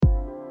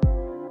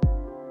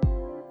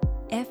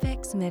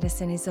FX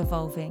Medicine is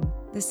evolving.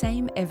 The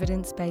same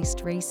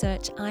evidence-based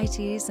research,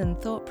 ideas and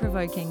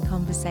thought-provoking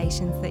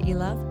conversations that you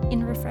love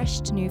in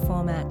refreshed new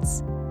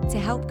formats. To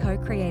help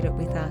co-create it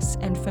with us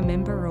and for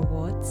member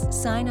rewards,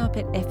 sign up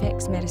at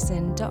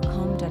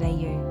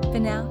fxmedicine.com.au. For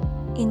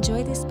now,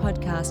 enjoy this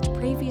podcast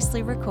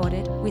previously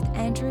recorded with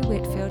Andrew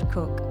Whitfield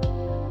Cook.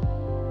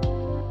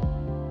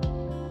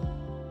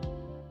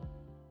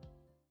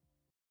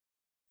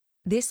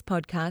 This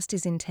podcast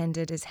is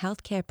intended as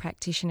healthcare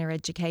practitioner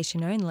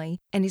education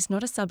only and is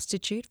not a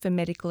substitute for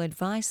medical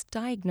advice,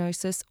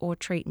 diagnosis, or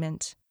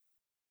treatment.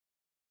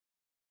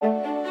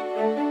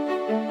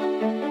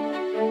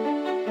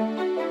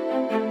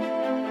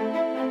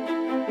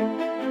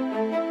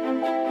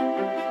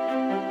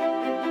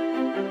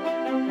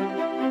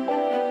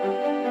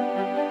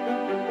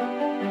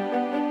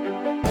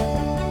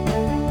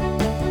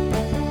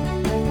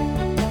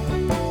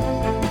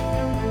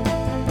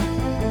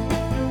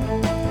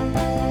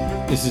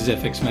 This is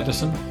FX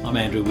Medicine. I'm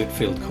Andrew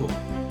Whitfield Cook.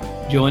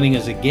 Joining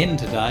us again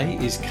today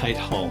is Kate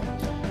Holm,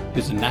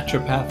 who's a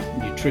naturopath,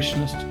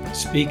 nutritionist,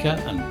 speaker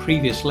and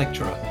previous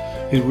lecturer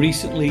who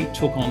recently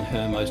took on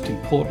her most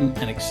important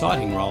and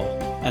exciting role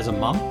as a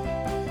mum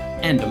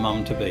and a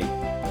mum-to-be.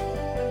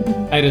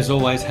 Kate has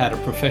always had a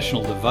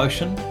professional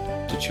devotion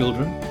to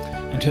children,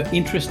 and her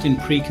interest in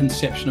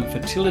preconception and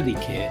fertility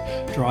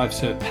care drives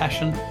her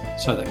passion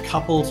so that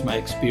couples may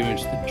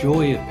experience the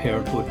joy of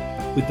parenthood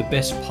with the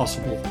best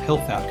possible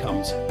health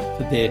outcomes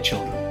for their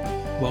children.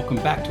 Welcome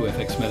back to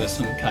FX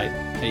Medicine. Kate,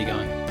 how are you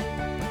going?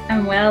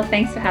 I'm well,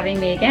 thanks for having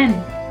me again.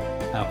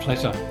 Our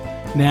pleasure.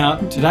 Now,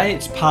 today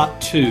it's part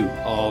 2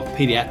 of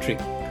paediatric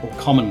or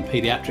common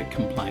paediatric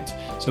complaints.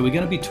 So we're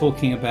going to be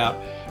talking about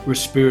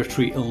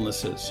respiratory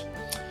illnesses.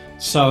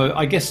 So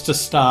I guess to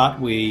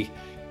start, we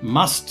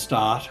must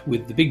start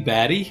with the big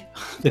baddie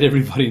that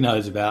everybody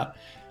knows about.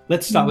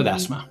 Let's start with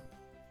asthma.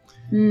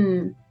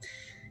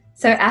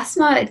 So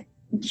asthma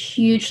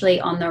hugely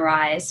on the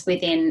rise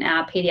within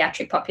our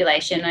paediatric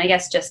population, I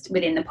guess just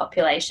within the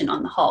population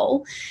on the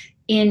whole.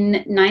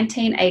 In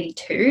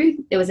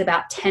 1982, there was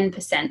about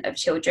 10% of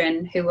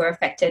children who were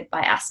affected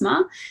by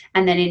asthma.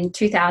 And then in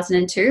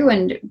 2002,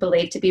 and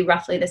believed to be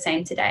roughly the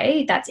same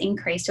today, that's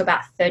increased to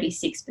about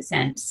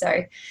 36%.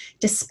 So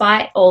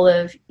despite all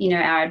of,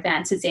 our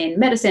advances in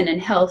medicine and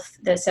health,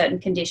 there are certain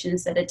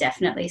conditions that are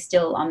definitely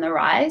still on the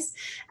rise.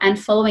 And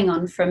following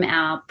on from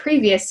our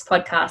previous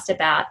podcast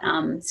about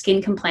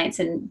skin complaints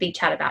and big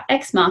chat about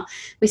eczema,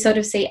 we sort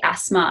of see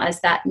asthma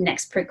as that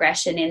next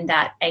progression in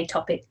that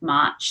atopic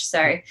march.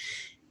 So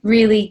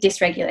really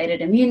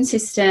dysregulated immune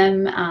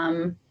system,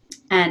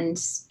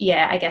 and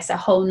I guess a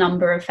whole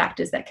number of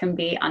factors that can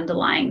be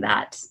underlying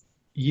that.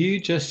 You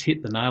just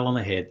hit the nail on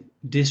the head,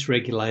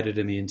 dysregulated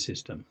immune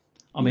system.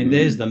 I mean,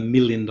 there's the $1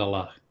 million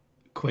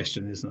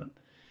question, isn't it?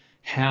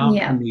 How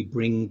can we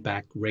bring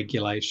back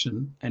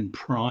regulation and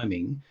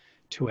priming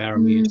to our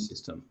immune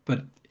system?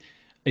 But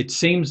it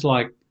seems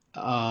like,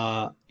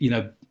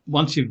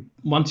 once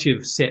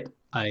you've set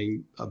a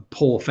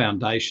poor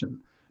foundation,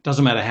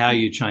 doesn't matter how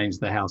you change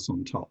the house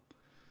on top.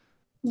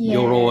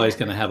 You're always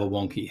going to have a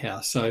wonky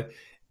house. So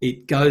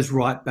it goes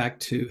right back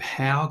to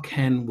how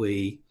can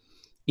we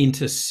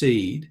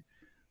intercede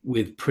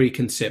with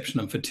preconception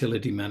and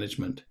fertility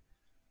management?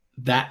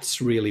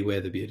 That's really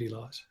where the beauty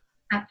lies.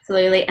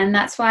 Absolutely. And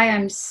that's why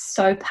I'm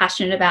so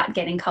passionate about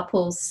getting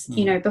couples,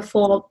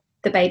 before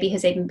the baby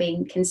has even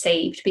been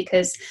conceived,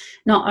 because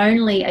not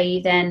only are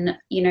you then,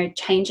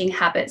 changing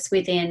habits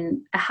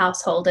within a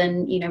household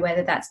and,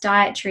 whether that's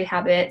dietary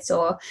habits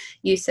or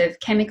use of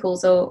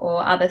chemicals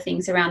or other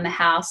things around the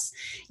house,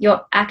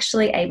 you're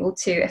actually able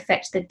to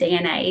affect the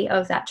DNA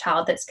of that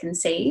child that's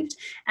conceived.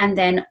 And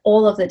then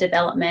all of the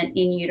development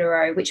in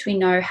utero, which we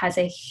know has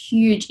a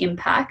huge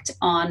impact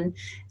on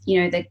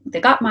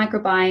the gut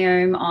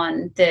microbiome,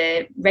 on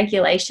the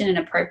regulation and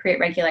appropriate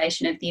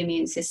regulation of the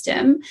immune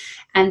system,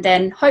 and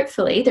then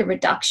hopefully the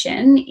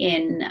reduction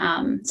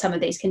in some of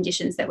these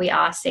conditions that we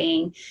are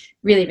seeing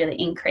really, really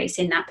increase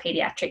in that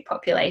pediatric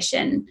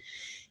population.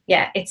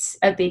 Yeah, it's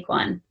a big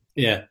one.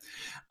 Yeah.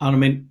 And I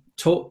mean,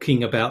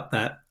 talking about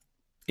that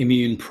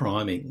immune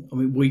priming, I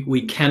mean,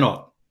 we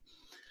cannot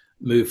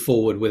move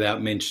forward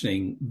without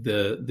mentioning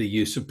the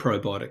use of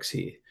probiotics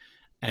here.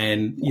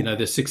 And,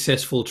 the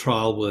successful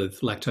trial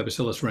with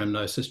Lactobacillus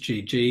rhamnosus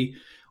GG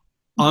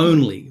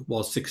only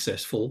was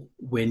successful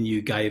when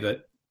you gave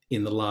it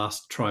in the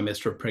last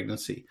trimester of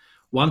pregnancy.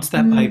 Once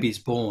that baby's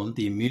born,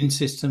 the immune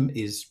system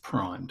is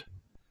primed.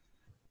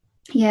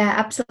 Yeah,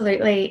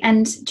 absolutely.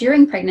 And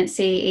during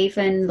pregnancy,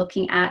 even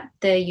looking at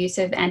the use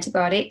of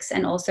antibiotics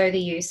and also the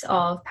use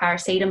of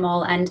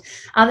paracetamol and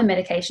other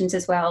medications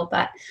as well,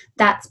 but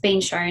that's been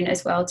shown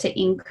as well to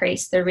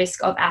increase the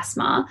risk of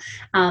asthma.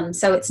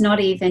 So it's not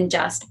even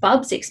just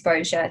bubs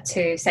exposure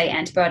to, say,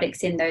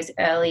 antibiotics in those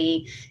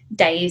early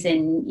days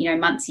and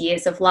months,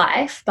 years of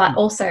life, but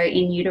also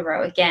in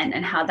utero again,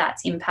 and how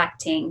that's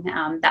impacting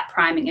that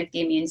priming of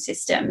the immune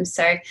system.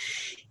 So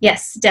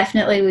yes,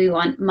 definitely we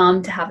want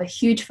mum to have a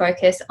huge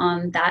focus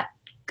on that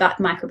gut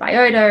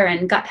microbiota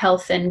and gut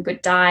health and good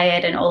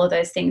diet and all of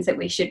those things that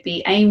we should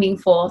be aiming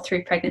for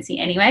through pregnancy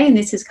anyway. And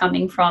this is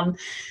coming from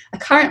a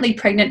currently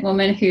pregnant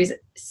woman who's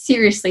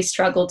seriously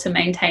struggled to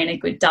maintain a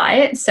good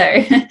diet. So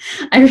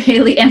I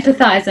really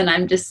empathize, and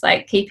I'm just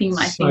like keeping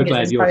my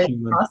fingers and toes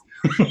crossed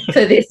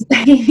for this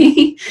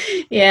baby.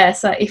 Yeah,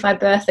 so if I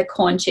birth a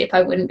corn chip,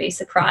 I wouldn't be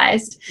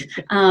surprised.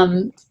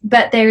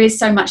 But there is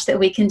so much that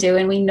we can do,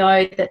 and we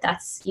know that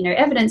that's, you know,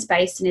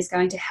 evidence-based and is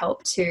going to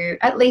help to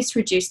at least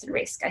reduce the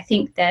risk. I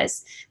think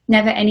there's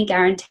never any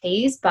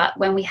guarantees, but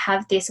when we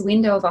have this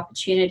window of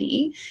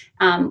opportunity,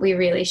 we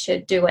really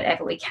should do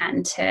whatever we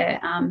can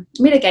to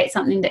mitigate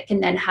something that can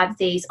then have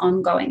these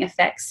ongoing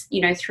effects,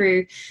 you know,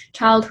 through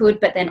childhood,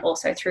 but then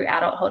also through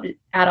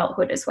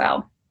adulthood as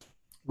well.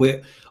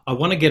 I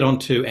want to get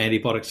onto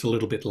antibiotics a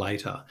little bit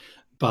later,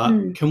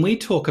 but can we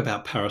talk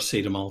about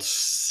paracetamol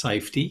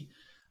safety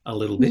a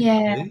little bit,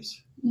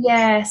 please?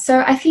 Yeah.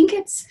 So I think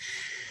it's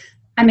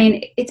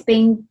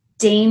been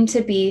deemed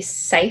to be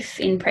safe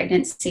in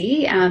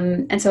pregnancy,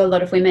 and so a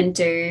lot of women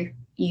do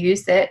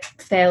use it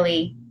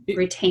fairly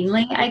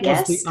routinely, I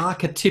guess. It was the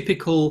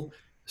archetypical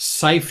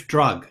safe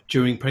drug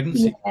during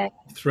pregnancy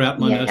throughout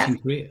my nursing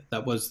career.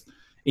 That was,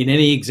 in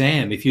any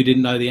exam, if you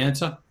didn't know the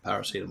answer,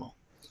 paracetamol.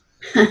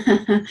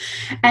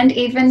 And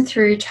even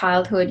through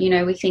childhood, you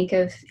know, we think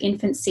of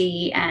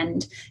infancy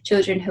and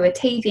children who are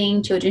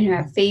teething, children who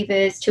have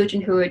fevers,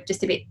 children who are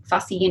just a bit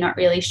fussy, you're not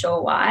really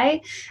sure why.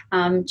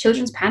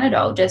 Children's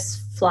Panadol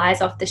just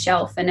flies off the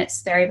shelf, and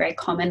it's very, very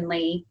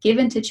commonly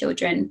given to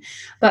children.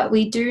 But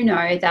we do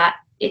know that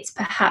it's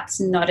perhaps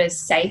not as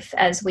safe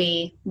as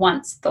we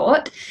once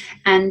thought.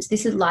 And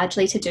this is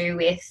largely to do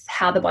with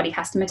how the body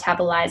has to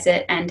metabolize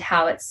it and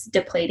how it's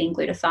depleting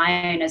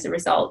glutathione as a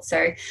result.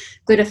 So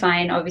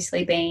glutathione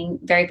obviously being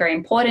very, very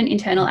important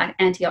internal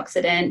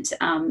antioxidant,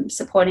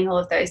 supporting all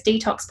of those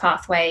detox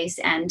pathways.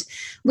 And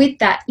with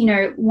that, you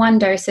know, one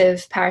dose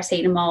of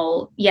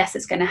paracetamol, yes,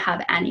 it's going to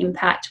have an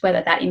impact.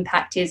 Whether that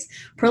impact is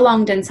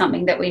prolonged and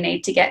something that we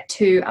need to get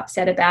too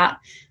upset about,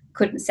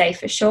 couldn't say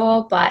for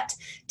sure, but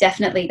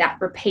definitely that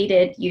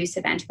repeated use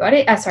of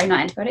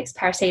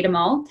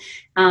paracetamol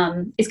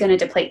is going to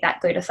deplete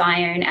that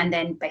glutathione and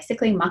then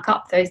basically muck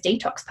up those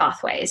detox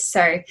pathways.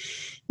 So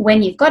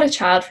when you've got a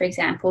child, for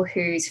example,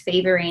 who's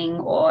fevering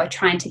or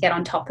trying to get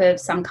on top of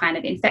some kind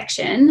of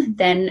infection,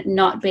 then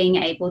not being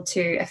able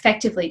to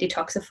effectively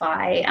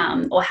detoxify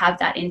or have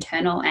that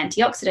internal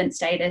antioxidant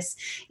status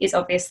is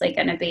obviously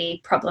going to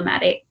be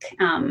problematic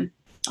on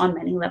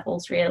many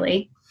levels,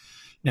 really.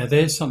 Now,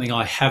 there's something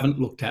I haven't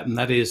looked at, and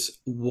that is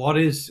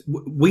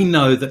we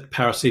know that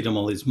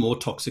paracetamol is more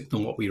toxic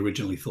than what we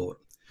originally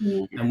thought.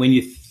 Yeah. And when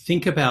you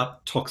think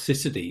about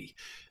toxicity,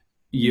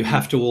 you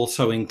have to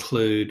also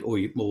include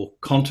or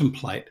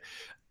contemplate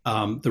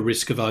the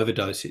risk of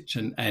overdosage.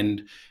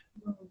 And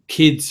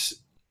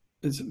kids,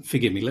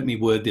 forgive me, let me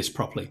word this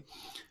properly.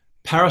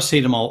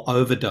 Paracetamol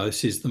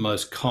overdose is the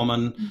most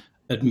common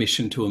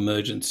admission to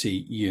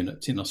emergency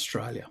units in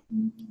Australia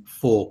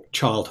for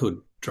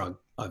childhood drug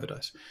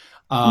overdose.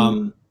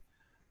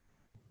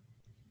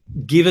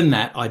 Given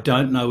that, I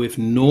don't know if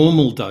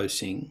normal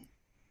dosing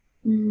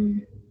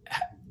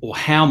or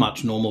how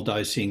much normal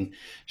dosing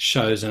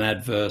shows an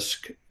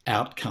adverse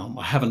outcome.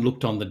 I haven't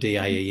looked on the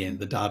DAEN,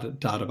 the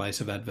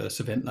Database of Adverse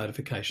Event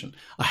Notification.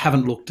 I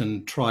haven't looked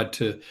and tried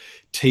to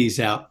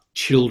tease out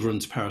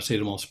children's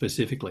paracetamol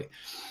specifically.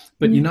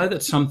 But you know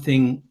that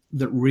something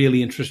that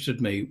really interested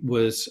me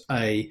was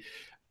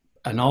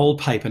an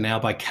old paper now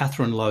by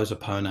Catherine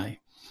Luzapone.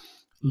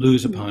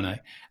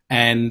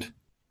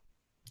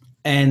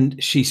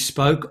 And she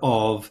spoke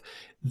of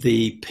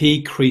the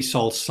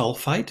p-cresol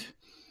sulfate,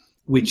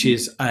 which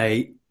is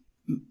a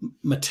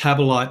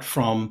metabolite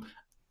from,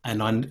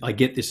 and I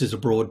get this as a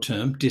broad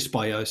term,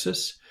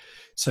 dysbiosis.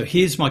 So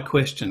here's my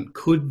question.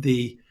 Could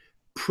the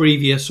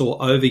previous or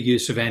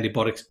overuse of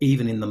antibiotics,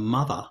 even in the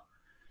mother,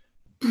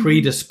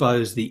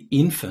 predispose the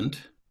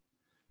infant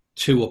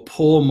to a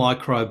poor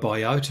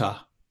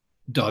microbiota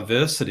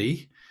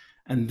diversity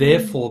and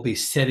therefore be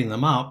setting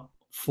them up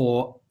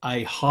for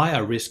a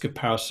higher risk of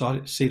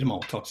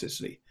paracetamol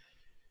toxicity?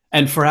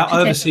 And for our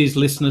overseas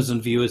listeners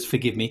and viewers,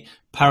 forgive me,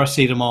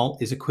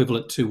 paracetamol is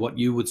equivalent to what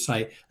you would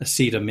say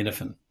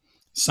acetaminophen.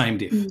 Same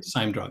diff,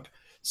 same drug.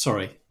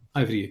 Sorry,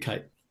 over to you,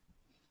 Kate.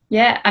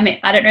 Yeah, I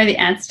mean, I don't know the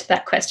answer to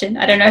that question.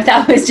 I don't know if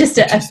that was just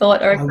a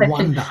thought or a question.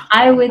 Wonder.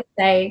 I would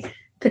say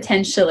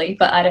potentially,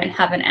 but I don't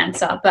have an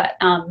answer. But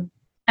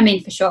I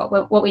mean, for sure,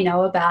 what we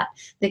know about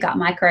the gut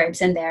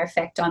microbes and their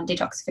effect on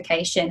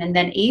detoxification, and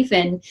then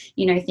even,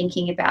 you know,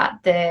 thinking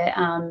about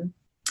the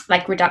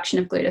like reduction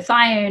of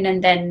glutathione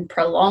and then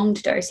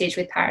prolonged dosage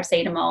with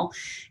paracetamol,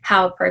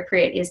 how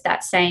appropriate is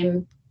that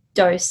same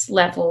dose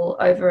level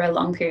over a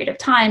long period of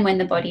time when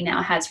the body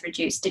now has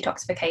reduced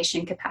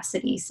detoxification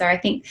capacity? So I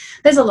think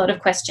there's a lot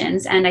of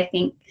questions, and I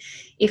think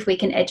if we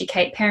can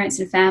educate parents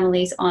and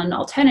families on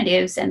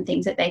alternatives and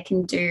things that they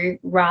can do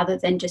rather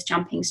than just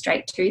jumping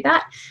straight to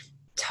that,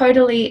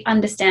 totally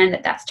understand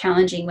that that's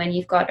challenging when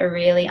you've got a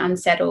really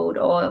unsettled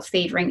or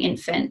fevering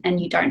infant and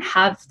you don't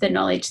have the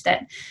knowledge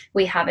that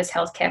we have as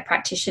healthcare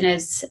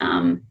practitioners.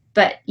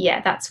 But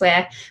yeah, that's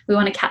where we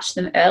want to catch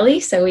them early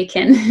so we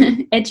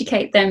can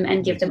educate them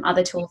and give them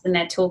other tools in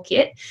their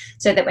toolkit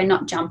so that we're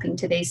not jumping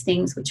to these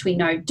things which we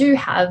know do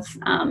have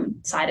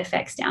side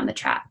effects down the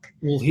track.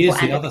 Well, here's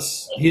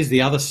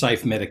the other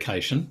safe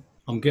medication.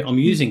 I'm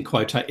using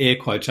air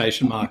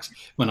quotation marks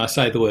when I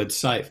say the word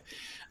safe,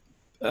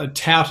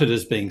 touted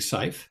as being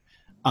safe,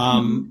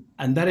 and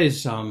that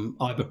is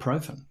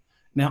ibuprofen.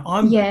 Now,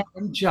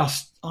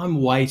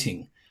 I'm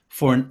waiting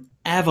for an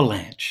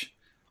avalanche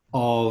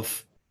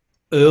of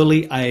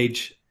early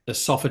age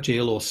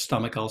esophageal or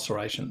stomach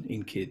ulceration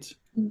in kids.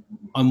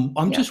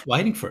 I'm just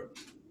waiting for it.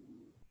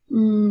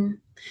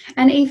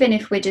 And even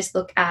if we just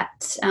look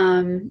at,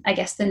 I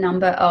guess, the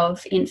number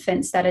of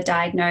infants that are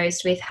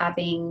diagnosed with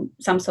having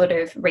some sort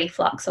of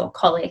reflux or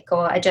colic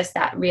or just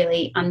that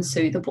really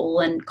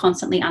unsoothable and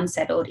constantly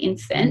unsettled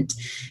infant,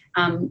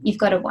 you've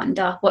got to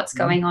wonder what's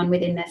going on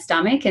within their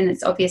stomach. And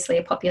it's obviously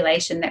a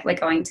population that we're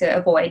going to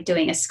avoid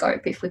doing a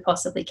scope if we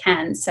possibly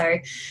can. So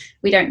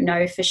we don't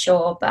know for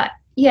sure. But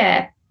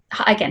yeah,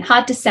 again,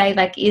 hard to say,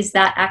 like, is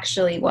that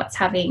actually what's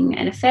having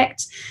an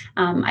effect?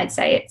 I'd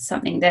say it's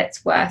something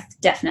that's worth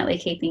definitely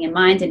keeping in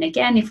mind. And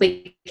again, if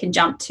we can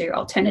jump to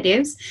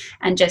alternatives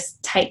and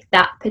just take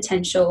that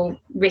potential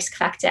risk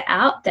factor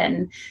out,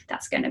 then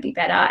that's going to be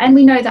better. And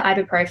we know that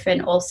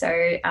ibuprofen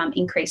also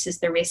increases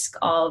the risk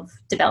of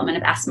development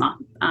of asthma.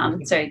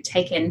 So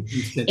taken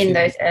in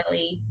those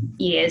early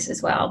years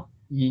as well.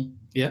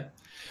 Yeah.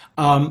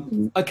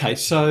 Okay,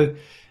 so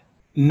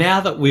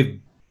now that we've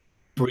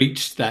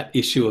breached that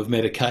issue of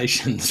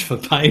medications for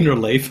pain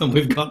relief and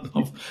we've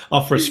gotten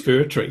off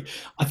respiratory,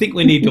 I think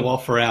we need to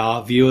offer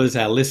our viewers,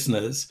 our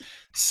listeners,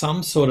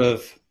 some sort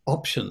of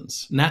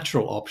options,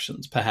 natural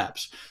options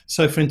perhaps.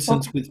 So for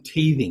instance, with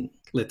teething,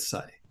 let's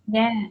say.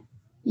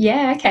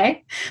 Yeah,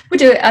 okay. We'll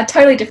do a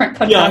totally different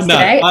podcast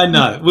today. I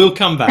know. We'll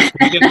come back.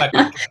 We'll get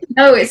back.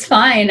 No, it's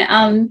fine.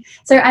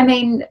 So, I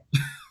mean,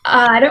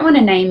 I don't want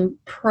to name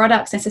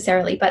products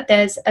necessarily, but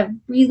there's a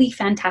really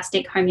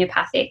fantastic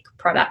homeopathic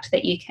product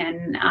that you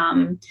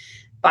can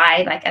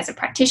buy, like, as a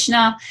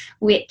practitioner,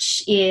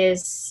 which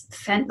is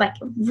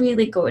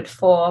really good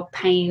for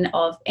pain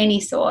of any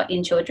sort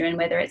in children,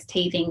 whether it's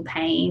teething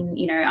pain,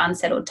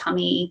 unsettled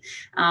tummy,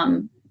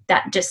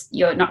 that just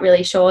you're not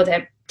really sure,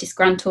 they're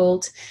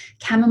disgruntled.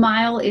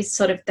 Chamomile is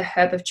sort of the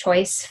herb of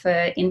choice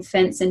for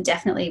infants, and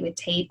definitely with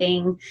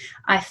teething.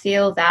 I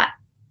feel that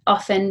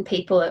often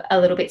people are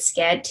a little bit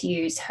scared to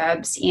use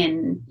herbs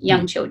in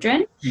young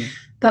children,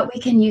 but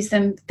we can use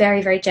them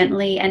very, very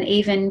gently. And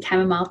even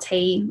chamomile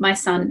tea, my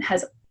son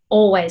has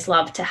always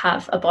loved to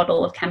have a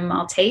bottle of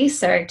chamomile tea.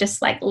 So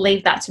just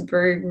leave that to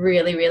brew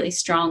really, really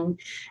strong.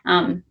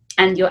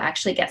 And you'll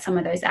actually get some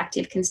of those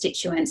active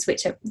constituents,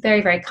 which are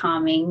very, very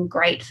calming,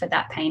 great for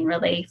that pain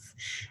relief.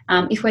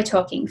 If we're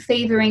talking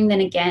fevering, then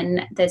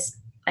again, there's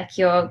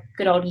your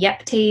good old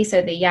yep tea,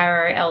 so the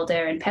yarrow,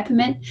 elder and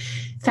peppermint,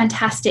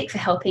 fantastic for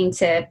helping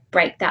to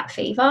break that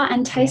fever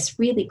and tastes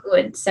really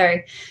good. So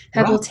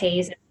herbal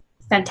teas are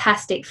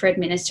fantastic for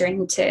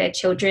administering to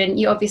children.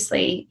 You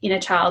obviously, in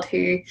a child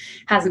who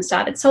hasn't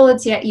started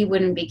solids yet, you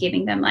wouldn't be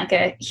giving them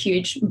a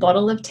huge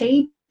bottle of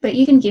tea, but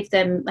you can give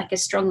them a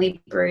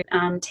strongly brewed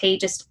tea,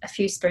 just a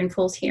few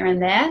spoonfuls here and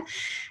there.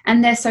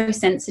 And they're so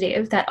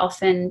sensitive that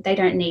often they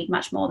don't need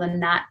much more than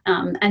that.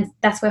 And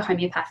that's where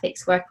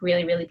homeopathics work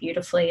really, really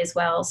beautifully as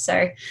well.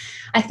 So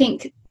I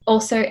think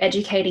also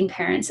educating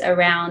parents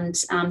around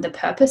the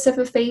purpose of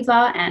a fever.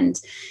 And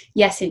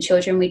yes, in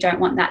children, we don't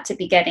want that to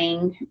be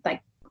getting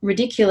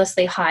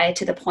ridiculously high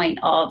to the point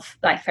of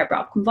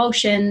febrile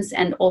convulsions.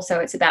 And also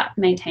it's about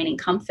maintaining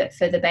comfort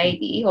for the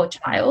baby or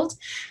child.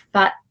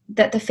 But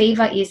that the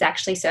fever is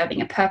actually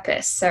serving a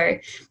purpose. So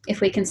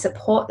if we can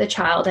support the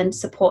child and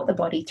support the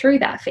body through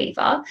that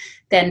fever,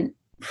 then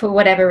for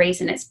whatever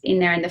reason it's in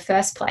there in the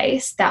first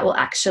place, that will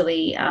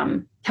actually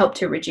help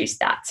to reduce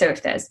that. So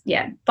if there's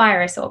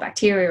virus or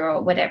bacteria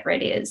or whatever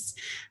it is,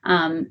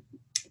 trying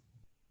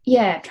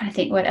to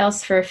think what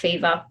else for a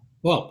fever.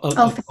 Well,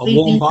 for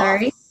teething,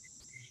 sorry.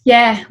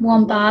 Yeah,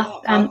 warm bath,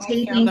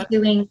 teething,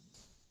 doing.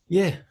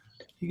 Yeah,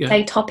 you go.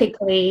 Say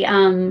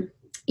topically.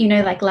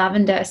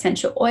 Lavender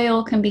essential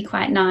oil can be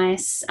quite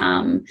nice.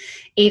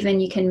 Even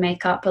you can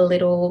make up a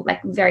little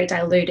very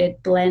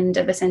diluted blend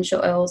of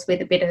essential oils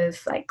with a bit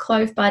of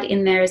clove bud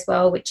in there as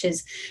well, which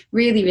is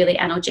really, really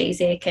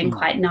analgesic and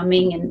quite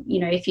numbing. And,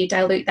 if you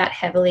dilute that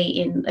heavily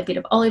in a bit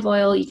of olive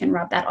oil, you can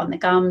rub that on the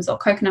gums, or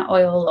coconut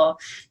oil, or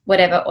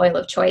whatever oil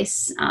of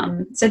choice.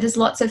 So there's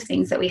lots of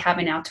things that we have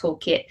in our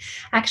toolkit.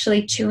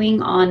 Actually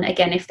chewing on,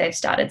 again, if they've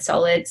started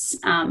solids,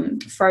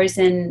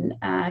 frozen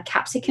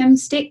capsicum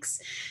sticks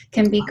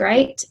can be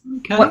great.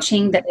 Okay.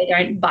 Watching that they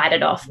don't bite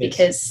it off,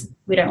 because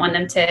we don't want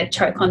them to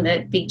choke on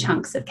the big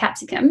chunks of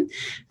capsicum.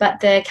 But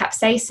the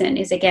capsaicin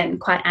is, again,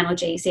 quite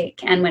analgesic,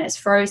 and when it's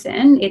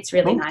frozen, it's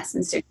really nice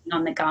and soothing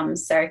on the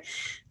gums. So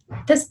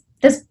there's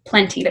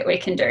plenty that we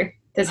can do.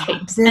 There's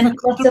heaps. And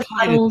lots of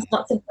cuddles,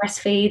 lots of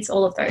breastfeeds,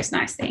 all of those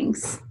nice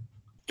things.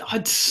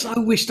 I'd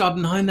so wished I'd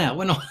known that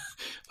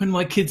when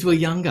my kids were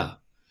younger.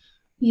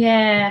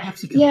 Yeah.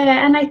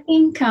 Yeah. And I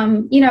think,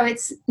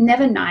 it's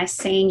never nice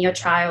seeing your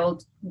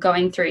child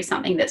going through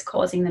something that's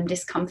causing them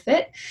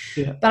discomfort.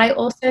 Yeah. But I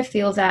also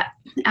feel that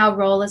our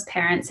role as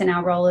parents and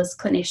our role as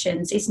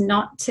clinicians is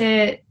not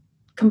to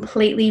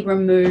completely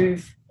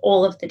remove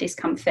all of the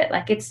discomfort.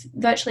 Like, it's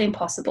virtually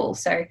impossible.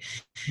 So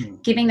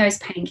giving those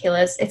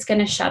painkillers, it's going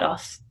to shut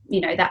off,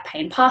 that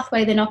pain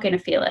pathway. They're not going to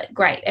feel it.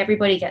 Great.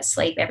 Everybody gets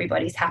sleep.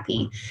 Everybody's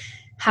happy.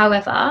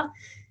 However,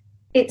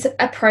 it's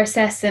a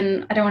process,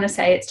 and I don't want to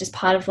say it's just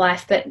part of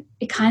life, but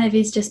it kind of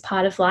is just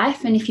part of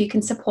life. And if you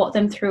can support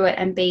them through it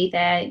and be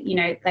there,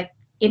 like,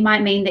 it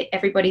might mean that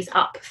everybody's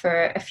up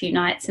for a few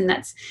nights, and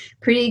that's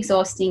pretty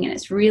exhausting, and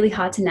it's really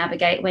hard to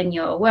navigate when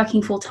you're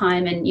working full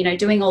time and,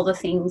 doing all the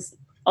things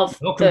of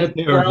the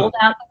world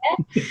out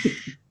there.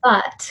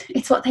 But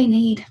it's what they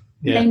need.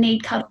 Yeah. They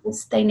need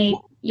cuddles. They need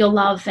your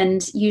love,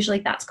 and usually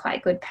that's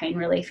quite good pain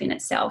relief in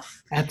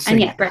itself.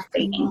 Absolutely. And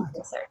breastfeeding.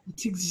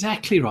 It's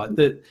exactly right.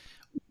 That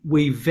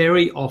we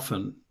very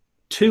often,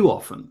 too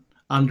often,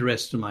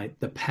 underestimate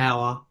the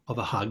power of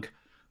a hug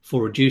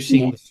for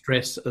reducing the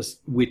stress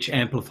which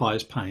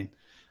amplifies pain,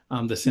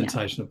 the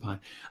sensation of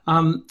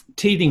pain.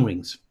 Teething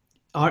rings.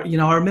 I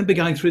remember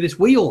going through this.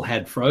 We all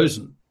had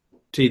frozen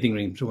teething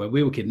rings when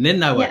we were kids, and then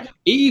they were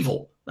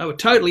evil. They were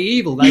totally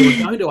evil. They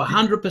were going to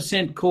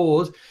 100%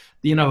 cause,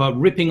 a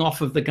ripping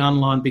off of the gun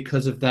line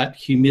because of that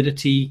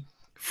humidity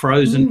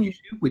frozen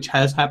issue, which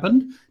has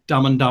happened.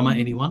 Dumb and Dumber,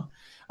 anyone?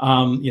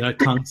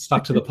 Tongue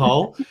stuck to the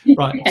pole,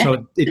 right? Yeah.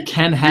 So it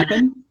can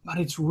happen, but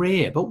it's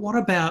rare. But what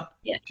about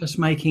just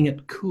making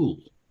it cool?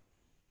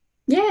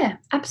 Yeah,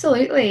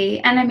 absolutely.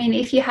 And I mean,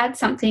 if you had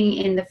something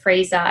in the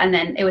freezer and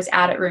then it was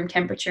out at room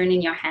temperature and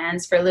in your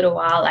hands for a little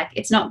while, like,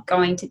 it's not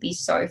going to be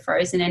so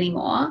frozen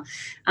anymore.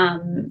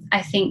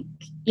 I think,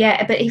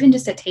 but even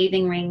just a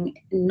teething ring,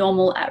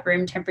 normal at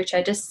room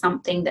temperature, just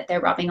something that they're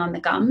rubbing on the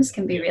gums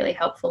can be really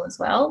helpful as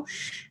well.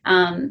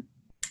 And,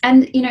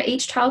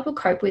 each child will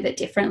cope with it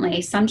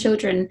differently. Some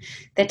children,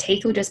 their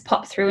teeth will just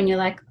pop through and you're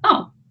like,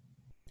 oh,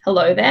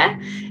 hello there.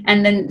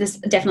 And then there's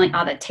definitely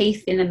other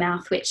teeth in the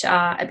mouth which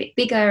are a bit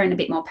bigger and a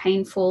bit more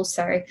painful.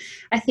 So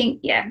I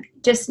think,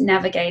 just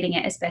navigating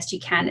it as best you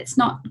can. It's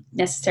not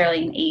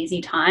necessarily an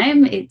easy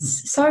time.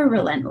 It's so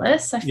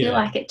relentless. I feel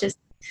like it just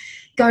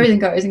goes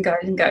and goes and goes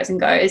and goes and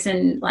goes.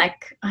 And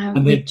like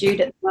with Jude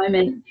at the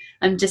moment,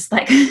 I'm just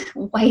like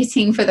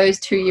waiting for those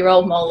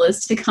 2-year-old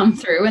molars to come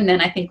through, and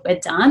then I think we're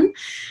done.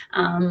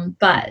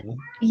 But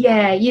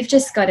you've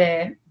just got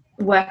to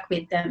work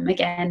with them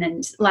again,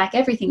 and like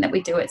everything that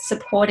we do, it's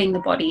supporting the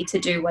body to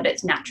do what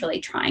it's naturally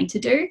trying to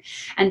do,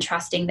 and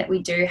trusting that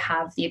we do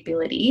have the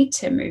ability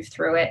to move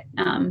through it,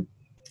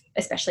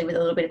 especially with a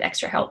little bit of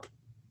extra help.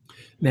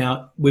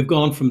 Now, we've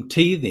gone from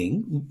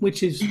teething,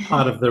 which is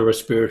part of the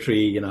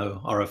respiratory,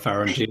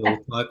 oropharyngeal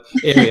type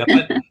area,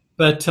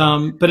 but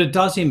it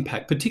does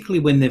impact, particularly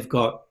when they've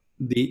got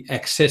the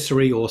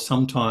accessory or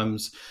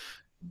sometimes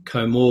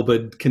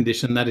comorbid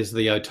condition, that is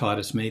the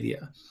otitis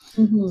media.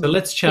 Mm-hmm. So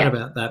let's chat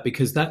about that,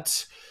 because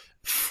that's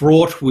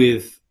fraught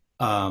with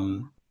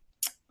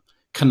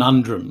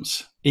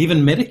conundrums,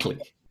 even medically.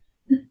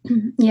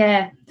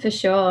 Yeah, for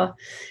sure.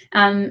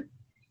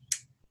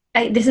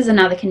 This is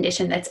another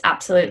condition that's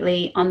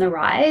absolutely on the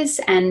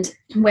rise, and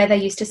where they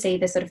used to see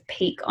the sort of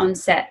peak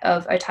onset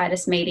of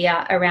otitis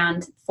media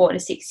around 4 to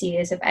 6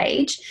 years of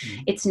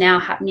age, it's now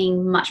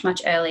happening much,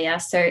 much earlier.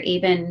 So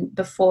even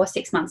before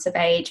 6 months of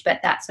age, but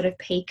that sort of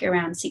peak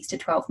around 6 to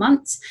 12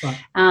 months.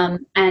 Right.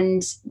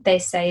 And they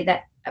say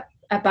that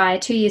by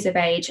 2 years of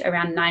age,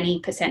 around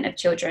 90% of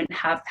children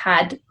have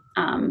had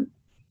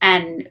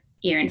an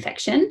ear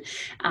infection,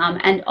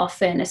 and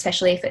often,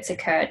 especially if it's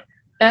occurred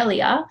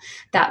earlier,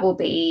 that will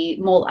be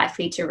more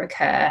likely to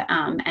recur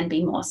and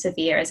be more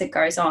severe as it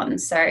goes on.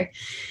 So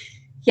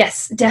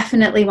yes,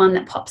 definitely one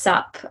that pops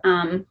up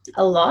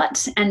a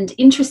lot. And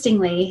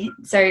interestingly,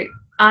 so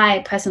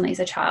I personally as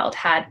a child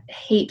had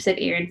heaps of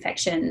ear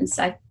infections.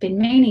 I've been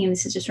meaning, and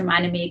this has just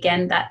reminded me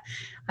again that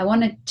I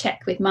want to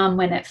check with mum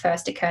when it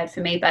first occurred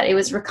for me, but it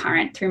was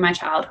recurrent through my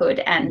childhood,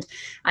 and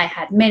I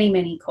had many,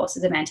 many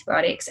courses of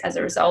antibiotics as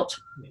a result.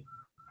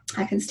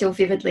 I can still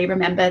vividly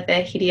remember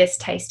the hideous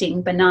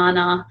tasting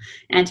banana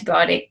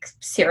antibiotic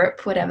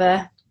syrup,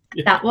 whatever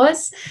that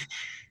was.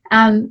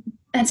 And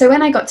so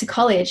when I got to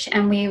college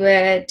and we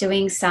were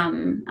doing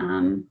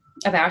some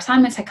of our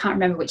assignments, I can't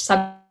remember which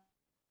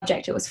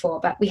subject it was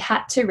for, but we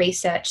had to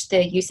research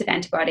the use of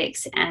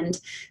antibiotics and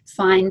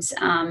find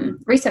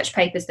research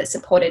papers that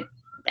supported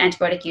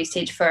antibiotic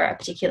usage for a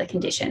particular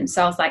condition.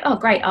 So I was like, oh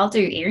great, I'll do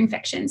ear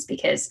infections,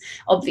 because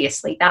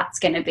obviously that's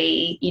going to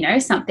be,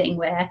 something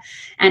where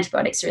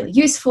antibiotics are really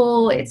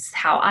useful. It's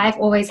how I've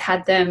always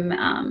had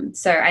them.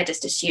 So I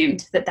just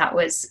assumed that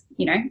was,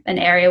 an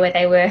area where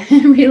they were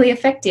really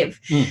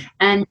effective.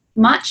 And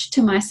much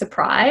to my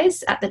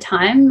surprise at the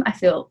time, I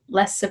feel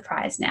less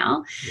surprised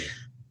now,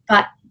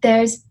 but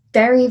there's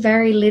very,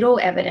 very little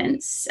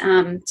evidence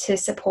to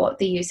support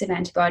the use of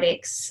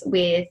antibiotics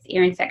with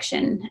ear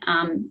infection.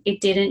 It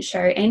didn't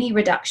show any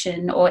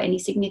reduction or any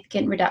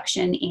significant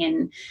reduction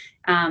in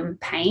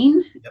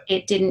pain. Yep.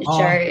 It didn't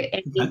show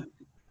any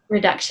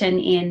reduction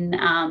in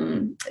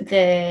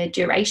the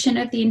duration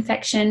of the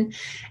infection,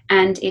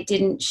 and it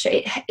didn't show,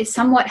 it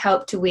somewhat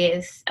helped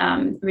with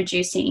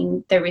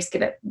reducing the risk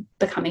of it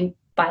becoming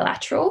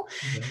bilateral.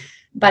 Mm-hmm.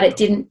 But it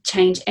didn't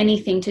change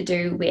anything to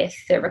do with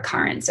the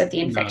recurrence of the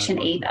infection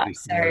either.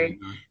 So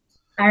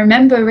I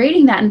remember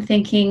reading that and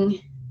thinking,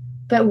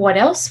 but what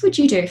else would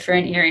you do for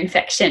an ear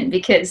infection?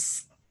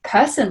 Because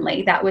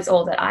personally, that was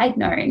all that I'd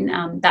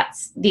known.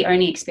 That's the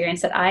only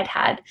experience that I'd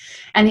had.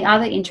 And the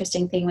other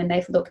interesting thing when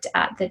they've looked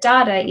at the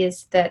data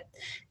is that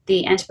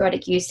the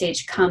antibiotic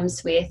usage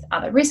comes with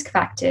other risk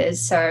factors.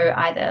 So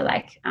either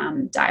like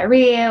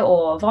diarrhea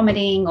or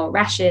vomiting or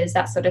rashes,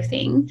 that sort of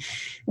thing,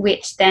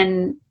 which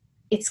then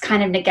it's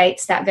kind of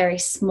negates that very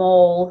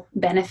small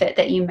benefit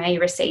that you may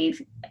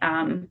receive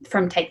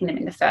from taking them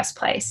in the first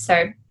place. So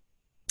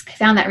I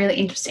found that really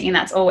interesting, and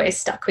that's always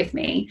stuck with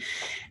me.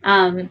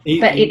 But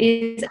it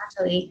is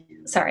actually,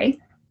 sorry.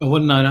 Oh,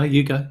 no,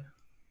 you go.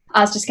 I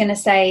was just going to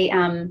say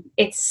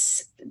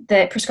it's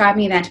the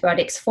prescribing of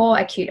antibiotics for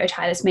acute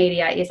otitis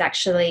media is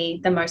actually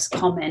the most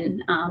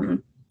common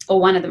or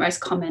one of the most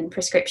common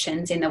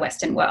prescriptions in the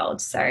Western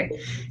world. So,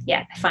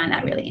 yeah, I find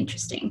that really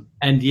interesting.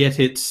 And yet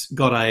it's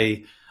got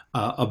a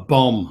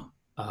bomb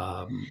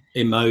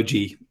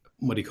emoji,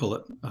 what do you call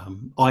it,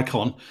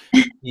 icon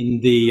in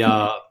the,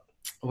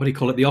 what do you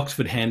call it, the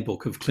Oxford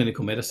Handbook of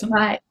Clinical Medicine.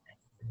 Right.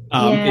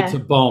 It's a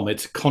bomb.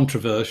 It's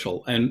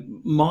controversial. And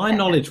my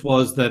knowledge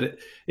was that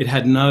it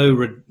had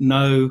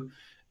no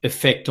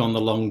effect on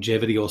the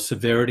longevity or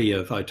severity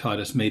of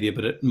otitis media,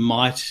 but it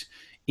might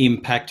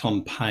impact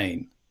on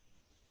pain.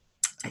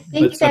 I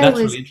think that's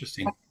really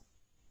interesting.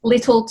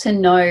 Little to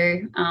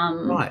no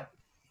right.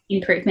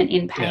 improvement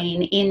in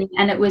pain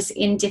and it was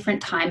in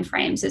different time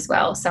frames as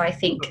well. So I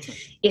think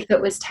if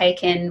it was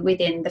taken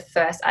within the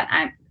first,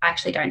 I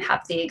actually don't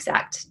have the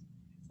exact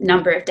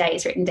number of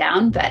days written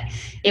down, but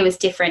it was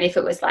different if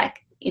it was like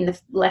in the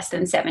less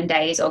than 7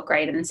 days or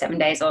greater than 7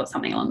 days or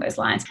something along those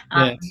lines.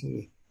 But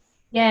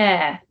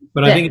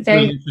I think it's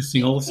really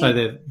interesting also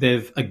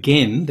they've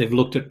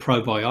looked at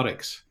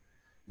probiotics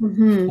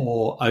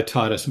for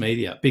otitis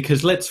media,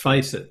 because let's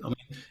face it, I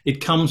mean, it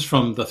comes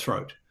from the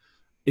throat.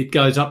 It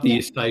goes up the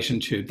eustachian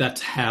tube. That's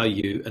how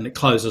and it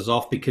closes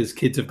off because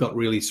kids have got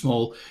really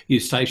small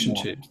eustachian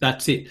tubes.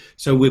 That's it.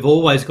 So we've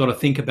always got to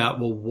think about,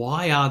 well,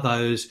 why are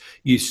those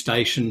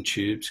eustachian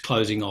tubes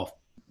closing off?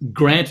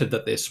 Granted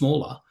that they're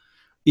smaller,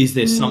 is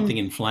there something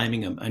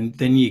inflaming them? And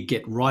then you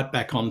get right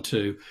back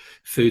onto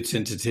food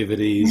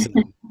sensitivities.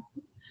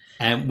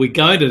 And we're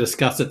going to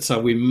discuss it, so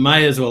we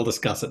may as well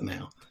discuss it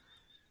now.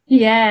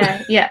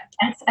 Yeah.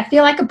 I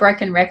feel like a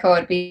broken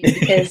record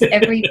because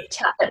every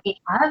chat that we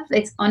have,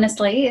 it's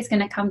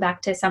going to come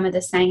back to some of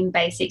the same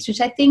basics, which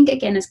I think,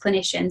 again, as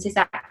clinicians is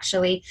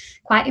actually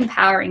quite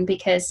empowering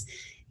because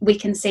we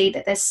can see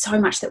that there's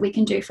so much that we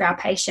can do for our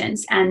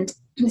patients, and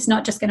it's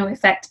not just going to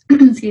affect,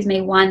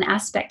 one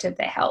aspect of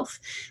their health.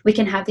 We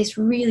can have this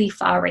really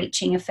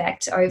far-reaching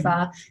effect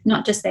over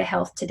not just their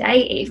health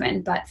today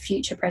even, but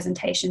future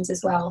presentations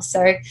as well.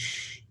 So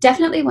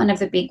definitely one of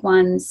the big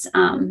ones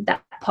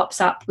that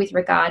pops up with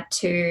regard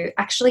to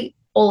actually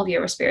all of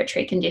your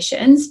respiratory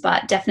conditions,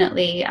 but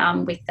definitely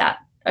with that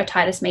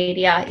otitis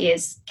media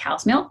is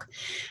cow's milk.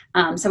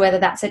 So whether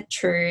that's a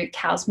true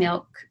cow's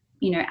milk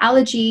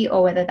allergy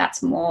or whether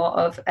that's more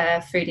of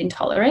a food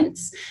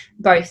intolerance,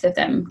 both of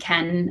them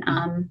can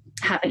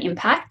have an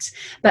impact.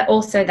 But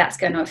also that's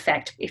going to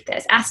affect if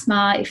there's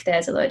asthma, if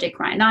there's allergic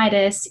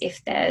rhinitis,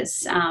 if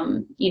there's,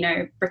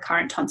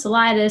 recurrent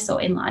tonsillitis or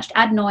enlarged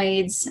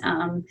adenoids,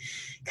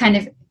 kind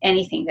of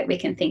anything that we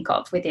can think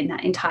of within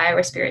that entire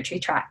respiratory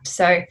tract.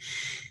 So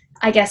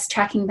I guess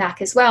tracking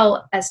back as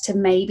well as to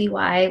maybe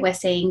why we're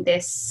seeing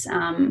this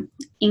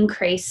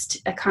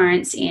increased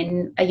occurrence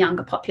in a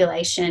younger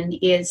population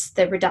is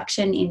the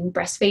reduction in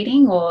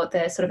breastfeeding or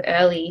the sort of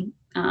early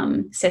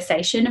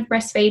cessation of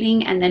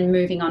breastfeeding and then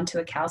moving on to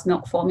a cow's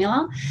milk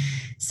formula.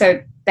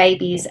 So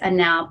babies are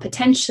now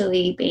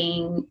potentially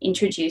being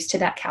introduced to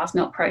that cow's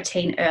milk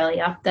protein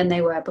earlier than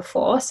they were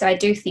before. So I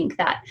do think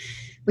that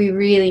we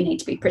really need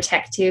to be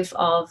protective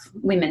of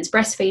women's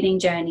breastfeeding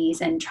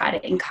journeys and try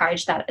to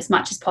encourage that as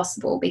much as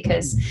possible,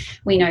 because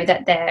we know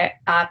that there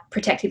are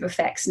protective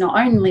effects not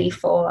only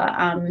for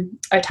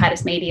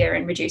otitis media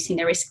and reducing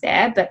the risk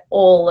there, but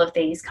all of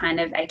these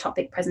kind of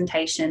atopic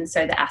presentations,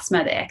 so the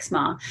asthma, the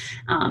eczema,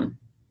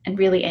 and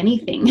really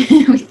anything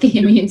with the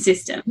immune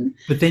system.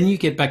 But then you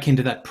get back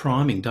into that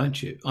priming,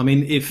 don't you? I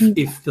mean,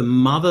 if the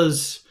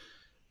mothers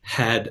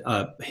had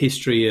a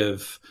history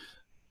of,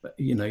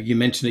 you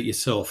mentioned it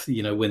yourself,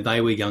 when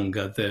they were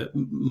younger, the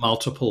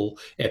multiple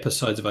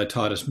episodes of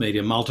otitis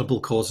media, multiple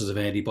courses of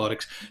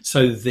antibiotics.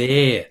 So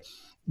their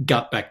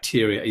gut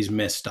bacteria is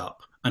messed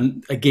up.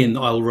 And again,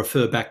 I'll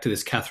refer back to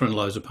this Catherine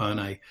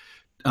Lozapone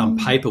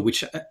paper,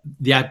 which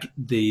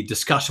the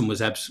discussion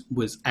was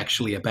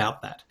actually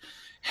about that.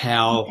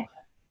 how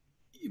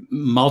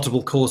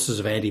multiple courses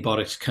of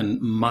antibiotics can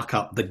muck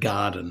up the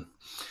garden.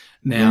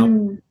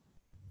 Now,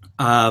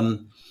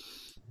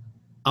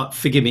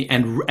 forgive me,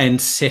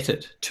 and set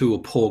it to a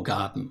poor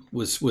garden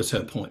was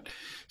her point.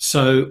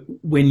 So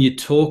when you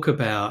talk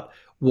about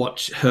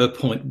what her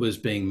point was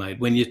being made,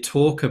 when you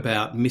talk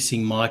about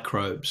missing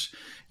microbes,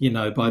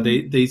 by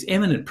these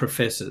eminent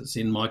professors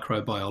in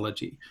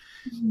microbiology,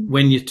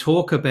 when you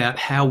talk about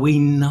how we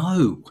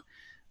know,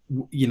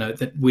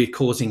 that we're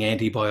causing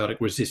antibiotic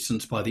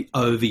resistance by the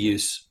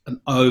overuse and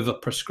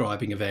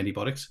over-prescribing of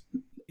antibiotics,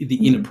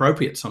 the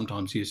inappropriate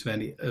sometimes use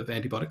of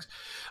antibiotics,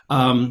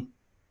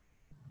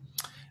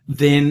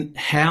 then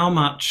how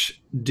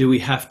much do we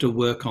have to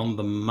work on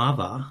the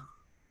mother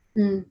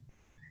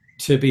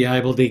to be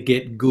able to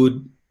get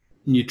good,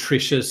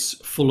 nutritious,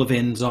 full of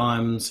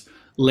enzymes,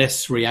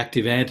 less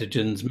reactive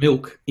antigens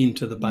milk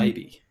into the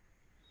baby?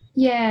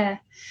 Yeah,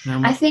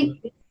 I think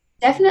it's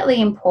definitely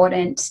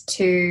important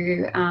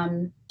to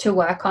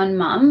work on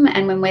mum.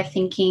 And when we're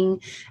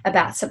thinking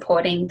about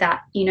supporting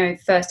that,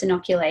 first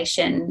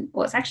inoculation,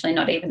 well, it's actually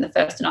not even the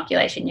first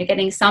inoculation. You're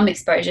getting some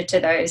exposure to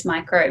those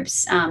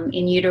microbes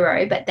in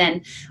utero, but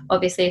then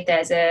obviously if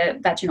there's a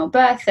vaginal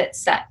birth,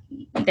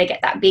 they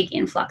get that big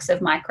influx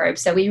of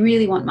microbes. So we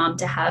really want mum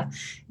to have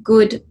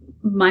good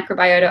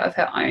microbiota of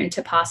her own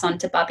to pass on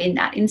to bub in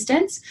that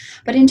instance.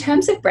 But in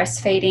terms of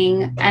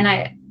breastfeeding, and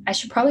I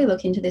should probably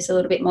look into this a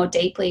little bit more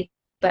deeply,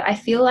 but I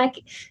feel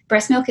like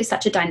breast milk is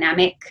such a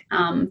dynamic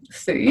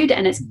food,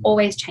 and it's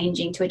always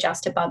changing to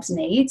adjust to bub's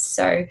needs.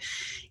 So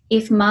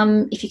if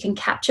you can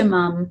capture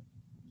mum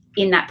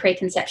in that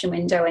preconception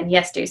window, and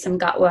yes, do some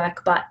gut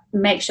work, but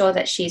make sure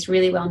that she's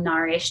really well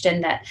nourished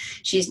and that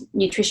she's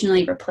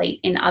nutritionally replete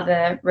in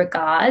other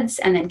regards,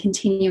 and then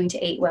continuing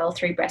to eat well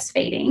through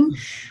breastfeeding,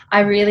 I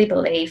really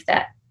believe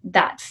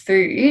that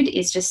food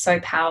is just so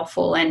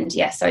powerful and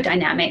so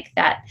dynamic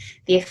that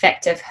the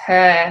effect of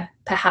her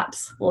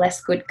perhaps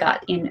less good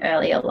gut in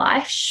earlier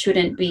life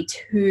shouldn't be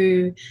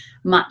too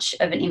much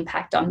of an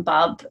impact on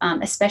bub,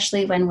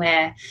 especially when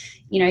we're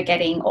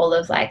getting all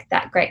of like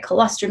that great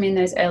colostrum in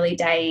those early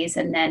days,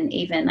 and then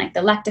even like the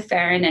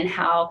lactoferrin, and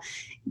how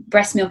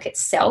breast milk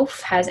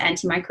itself has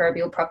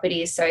antimicrobial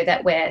properties, so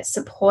that we're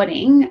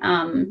supporting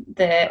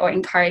or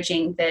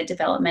encouraging the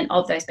development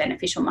of those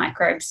beneficial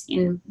microbes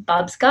in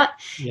bub's gut,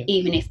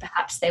 even if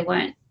perhaps they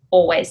weren't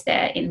always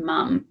there in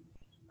mum.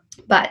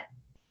 But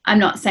I'm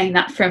not saying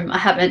that I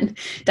haven't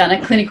done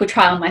a clinical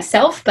trial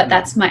myself, but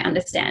that's my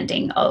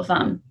understanding of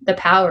the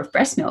power of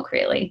breast milk,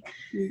 really.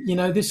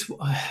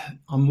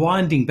 I'm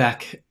winding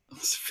back,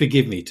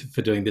 forgive me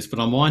for doing this, but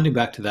I'm winding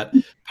back to that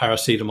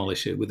paracetamol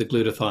issue with the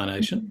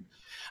glutathionation.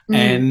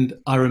 And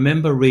I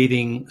remember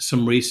reading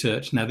some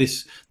research. Now,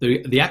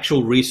 the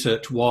actual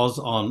research was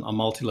on a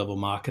multi-level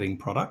marketing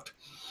product,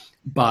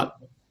 but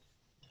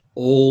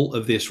all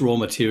of this raw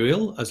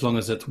material, as long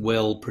as it's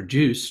well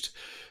produced,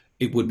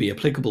 it would be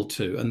applicable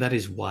to, and that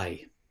is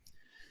whey.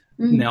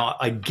 Now,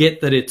 I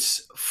get that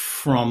it's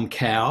from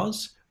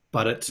cows,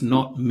 but it's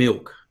not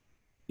milk,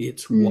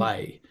 it's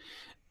whey.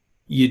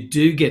 You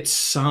do get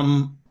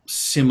some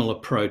similar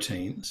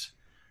proteins,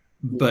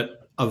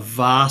 but a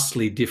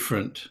vastly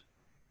different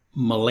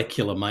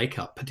molecular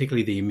makeup,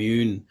 particularly the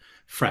immune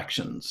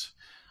fractions.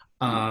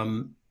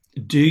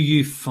 Do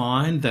you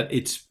find that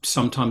it's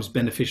sometimes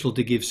beneficial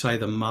to give, say,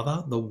 the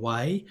mother the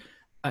whey?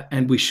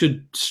 And we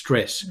should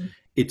stress,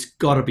 it's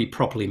got to be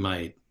properly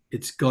made.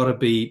 It's got to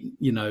be,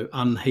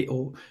 unheated,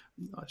 or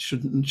I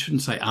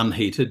shouldn't say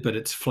unheated, but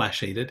it's flash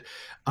heated,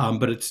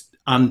 but it's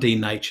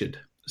undenatured.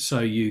 So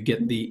you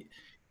get the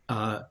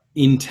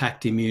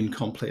intact immune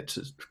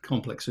complexes,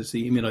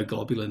 the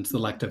immunoglobulins, the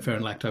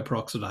lactoferrin,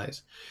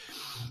 lactoperoxidase.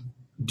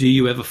 Do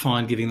you ever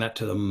find giving that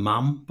to the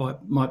mum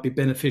might be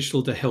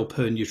beneficial to help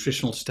her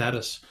nutritional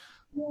status?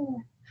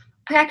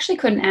 I actually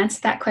couldn't answer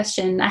that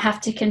question. I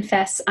have to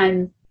confess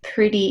I'm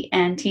pretty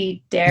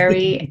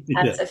anti-dairy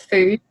as a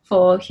food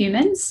for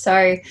humans,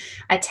 so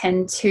I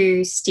tend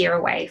to steer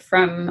away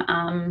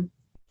from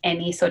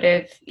any sort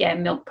of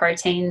milk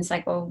proteins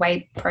or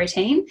whey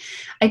protein.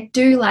 I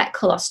do like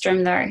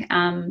colostrum though,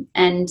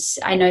 and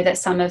I know that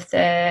some of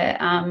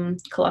the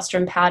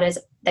colostrum powders,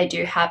 they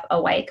do have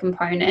a whey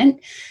component.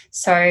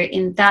 So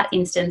in that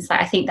instance,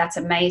 I think that's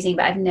amazing,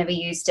 but I've never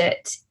used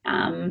it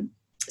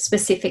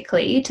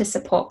specifically to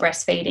support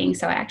breastfeeding,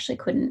 so I actually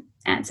couldn't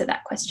answer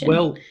that question.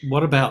 Well,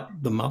 what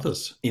about the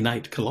mother's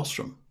innate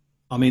colostrum?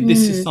 I mean,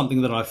 this is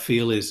something that I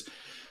feel is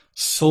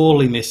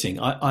sorely missing.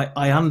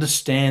 I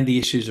understand the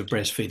issues of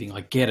breastfeeding.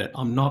 I get it.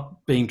 I'm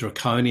not being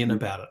draconian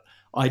about it.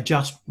 I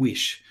just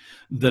wish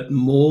that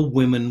more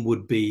women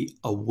would be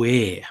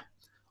aware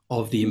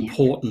of the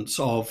importance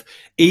of,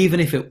 even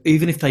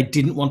if they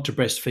didn't want to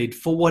breastfeed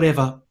for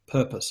whatever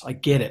purpose. I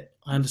get it.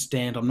 I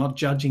understand. I'm not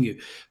judging you.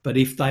 But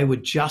if they were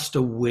just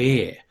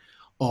aware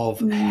of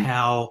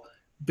how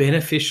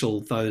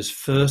beneficial those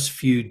first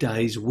few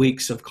days,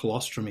 weeks of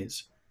colostrum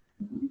is.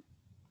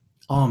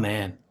 Oh,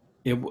 man.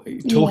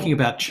 Talking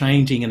about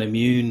changing an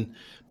immune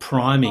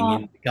priming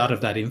in the gut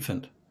of that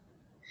infant.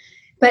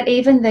 But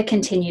even the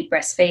continued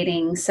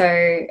breastfeeding,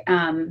 so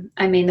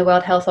I mean, the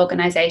World Health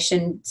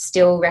Organization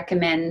still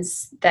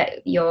recommends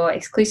that you're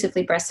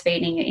exclusively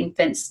breastfeeding your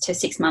infants to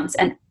 6 months.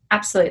 And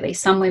absolutely,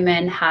 some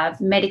women have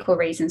medical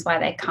reasons why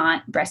they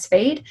can't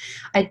breastfeed.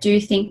 I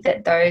do think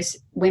that those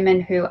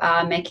women who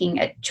are making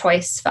a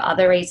choice for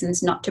other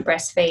reasons not to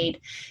breastfeed,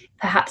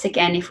 perhaps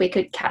again, if we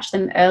could catch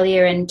them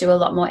earlier and do a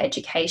lot more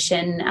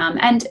education,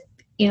 and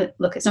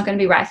look, it's not going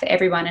to be right for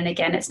everyone. And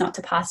again, it's not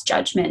to pass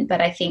judgment, but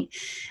I think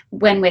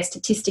when we're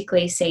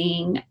statistically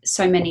seeing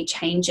so many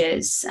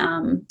changes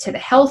to the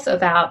health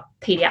of our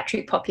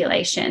pediatric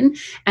population,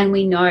 and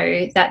we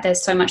know that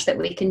there's so much that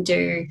we can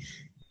do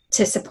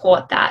to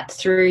support that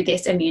through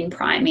this immune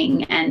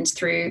priming and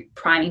through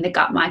priming the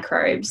gut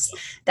microbes,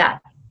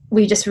 that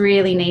we just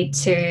really need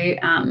to,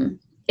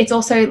 it's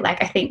also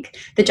like, I think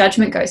the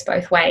judgment goes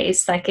both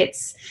ways. Like,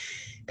 it's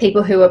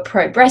people who are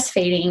pro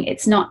breastfeeding,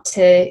 it's not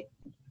to,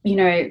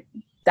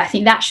 I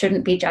think that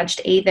shouldn't be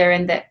judged either,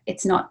 and that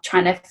it's not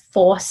trying to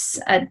force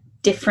a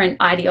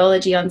different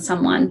ideology on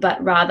someone,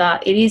 but rather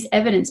it is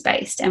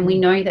evidence-based, and we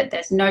know that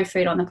there's no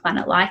food on the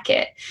planet like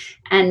it.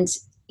 And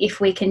if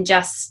we can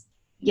just,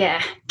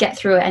 get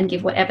through it and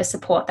give whatever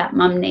support that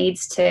mum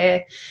needs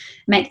to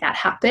make that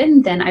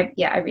happen, then I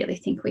really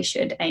think we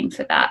should aim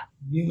for that.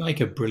 You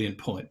make a brilliant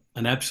point,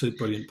 an absolute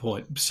brilliant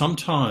point.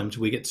 Sometimes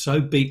we get so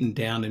beaten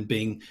down in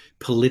being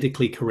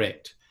politically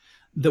correct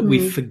that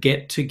we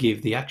forget to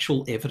give the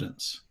actual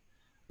evidence,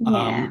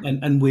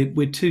 and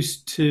we're too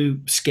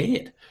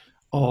scared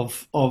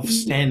of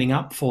standing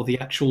up for the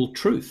actual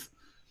truth.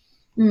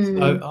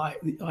 So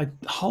I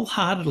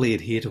wholeheartedly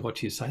adhere to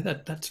what you say.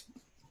 That's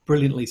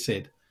brilliantly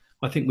said.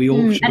 I think we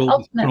all should all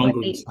be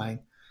stronger in saying.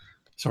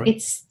 Sorry,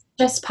 it's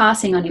just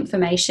passing on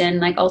information.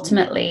 Like,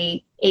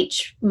 ultimately,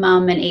 each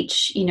mum and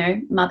each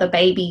mother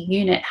baby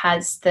unit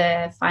has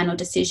the final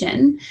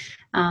decision.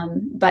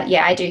 But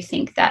I do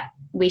think that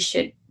we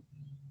should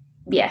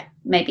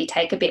maybe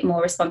take a bit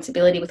more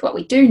responsibility with what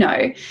we do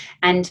know,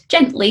 and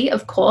gently,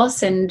 of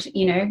course, and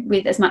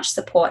with as much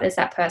support as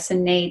that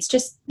person needs,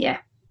 just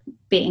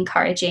be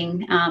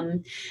encouraging.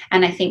 And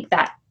I think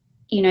that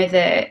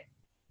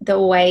the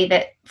way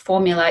that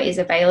formula is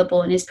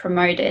available and is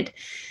promoted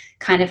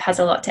kind of has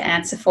a lot to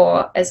answer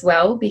for as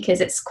well,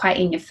 because it's quite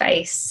in your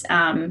face.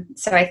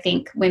 So I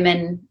think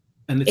women,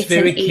 and it's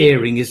very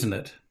caring, isn't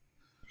it?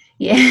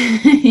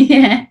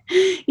 Yeah.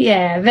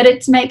 But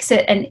it makes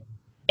it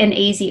an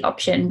easy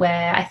option,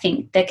 where I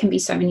think there can be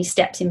so many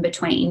steps in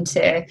between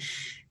to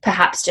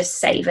perhaps just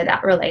savor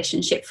that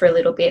relationship for a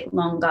little bit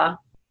longer,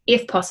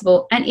 if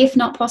possible. And if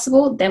not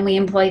possible, then we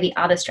employ the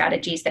other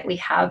strategies that we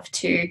have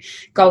to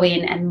go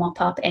in and mop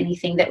up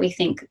anything that we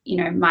think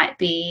might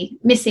be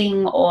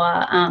missing, or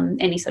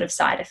any sort of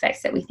side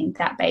effects that we think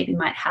that baby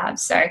might have.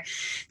 So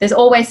there's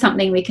always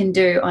something we can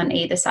do on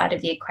either side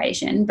of the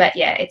equation. But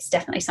it's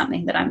definitely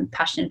something that I'm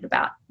passionate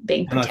about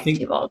being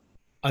protective of.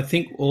 I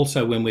think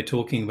also, when we're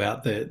talking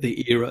about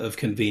the era of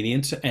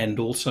convenience and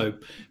also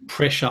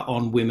pressure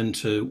on women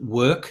to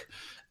work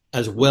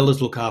as well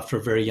as look after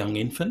a very young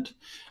infant,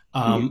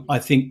 I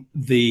think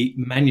the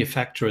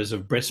manufacturers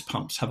of breast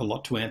pumps have a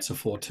lot to answer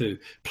for too.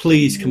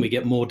 Please, can we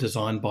get more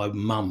designed by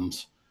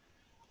mums?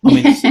 I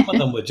mean, some of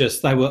them were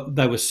just, they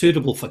were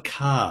suitable for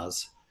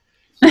cars.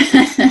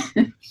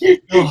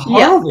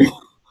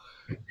 Horrible.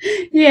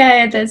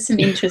 Yeah, there's some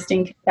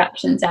interesting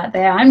contraptions out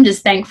there. I'm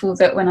just thankful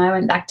that when I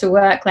went back to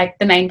work, like,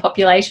 the main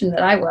population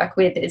that I work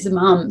with is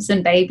mums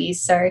and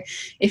babies. So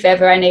if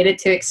ever I needed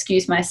to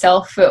excuse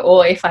myself,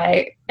 or if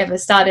I ever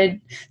started,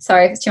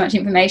 sorry if it's too much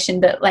information,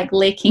 but like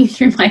leaking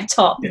through my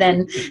top,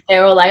 then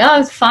they're all like, oh,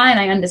 it's fine,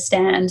 I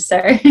understand. So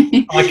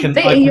you're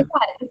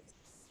right.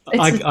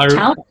 It's a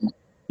challenge.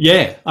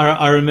 Yeah,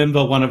 I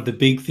remember one of the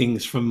big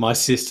things from my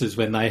sisters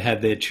when they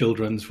had their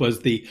children's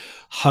was the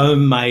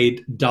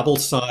homemade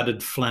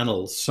double-sided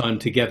flannels sewn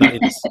together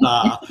in a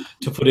star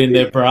to put in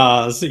their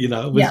bras. It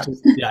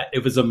was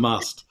it was a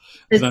must.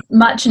 There's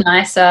much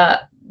nicer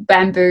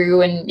bamboo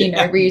and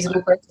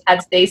reusable breast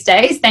pads these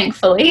days,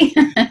 thankfully.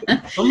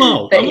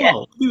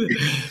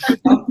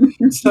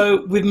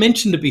 So we've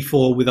mentioned it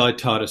before with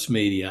otitis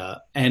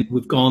media, and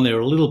we've gone there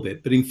a little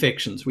bit, but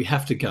infections, we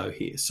have to go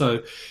here.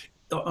 So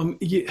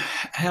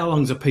how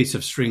long's a piece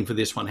of string for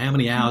this one? How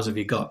many hours have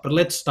you got? But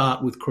let's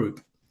start with croup.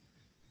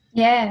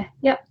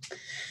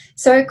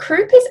 So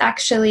croup is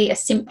actually a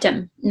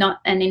symptom, not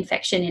an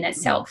infection in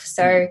itself.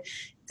 So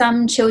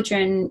some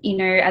children,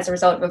 as a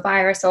result of a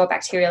virus or a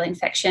bacterial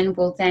infection,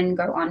 will then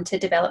go on to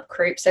develop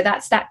croup. So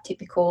that's that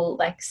typical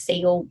like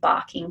seal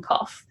barking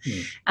cough.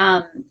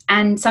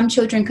 And some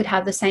children could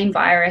have the same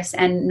virus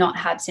and not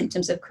have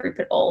symptoms of croup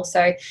at all.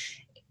 So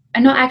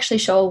I'm not actually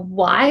sure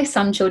why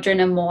some children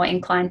are more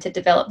inclined to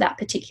develop that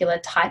particular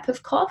type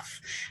of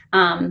cough,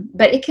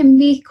 but it can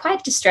be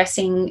quite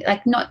distressing,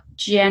 like not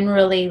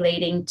generally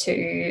leading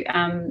to,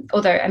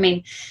 although, I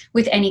mean,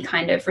 with any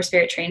kind of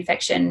respiratory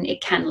infection, it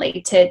can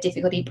lead to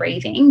difficulty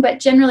breathing, but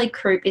generally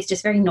croup is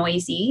just very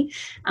noisy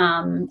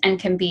and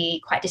can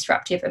be quite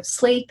disruptive of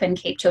sleep and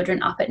keep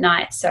children up at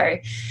night. So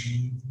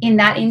in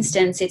that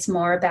instance, it's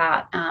more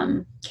about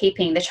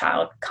keeping the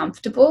child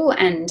comfortable,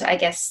 and I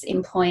guess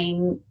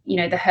employing,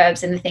 the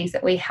herbs and the things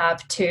that we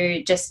have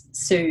to just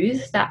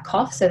soothe that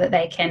cough so that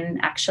they can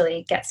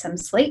actually get some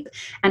sleep,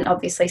 and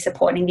obviously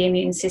supporting the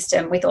immune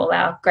system with all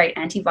our great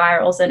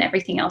antivirals and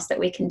everything else that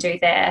we can do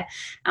there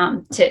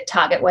to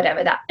target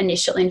whatever that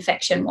initial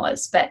infection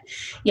was. But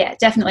yeah,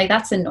 definitely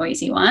that's a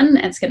noisy one,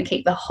 and it's going to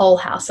keep the whole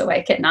house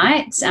awake at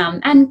night,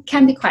 and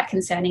can be quite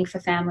concerning for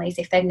families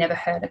if they've never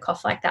heard a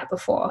cough like that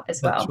before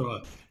as well. That's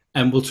right.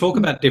 And we'll talk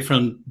about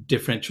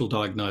differential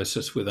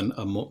diagnosis with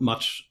a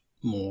much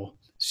more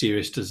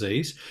serious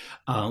disease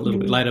a little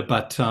bit later.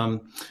 But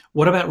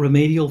what about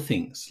remedial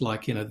things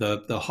like,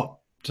 the hot,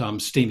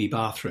 steamy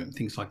bathroom,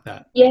 things like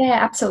that? Yeah,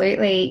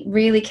 absolutely.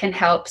 Really can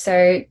help.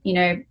 So,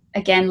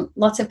 again,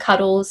 lots of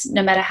cuddles,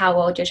 no matter how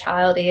old your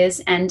child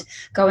is, and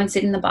go and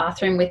sit in the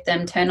bathroom with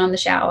them, turn on the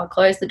shower,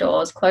 close the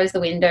doors, close the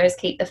windows,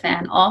 keep the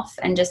fan off,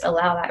 and just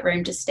allow that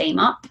room to steam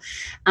up.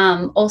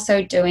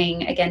 Also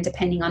doing, again,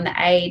 depending on the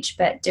age,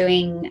 but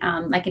doing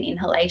like an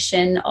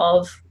inhalation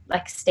of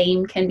like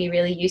steam can be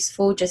really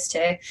useful, just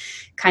to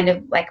kind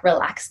of like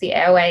relax the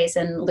airways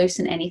and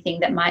loosen anything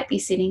that might be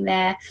sitting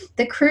there.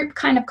 The croup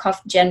kind of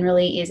cough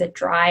generally is a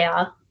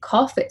drier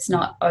cough. It's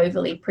not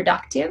overly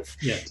productive.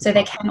 Yeah, so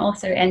they can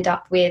also end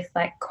up with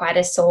like quite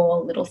a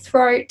sore little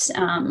throat,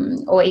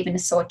 or even a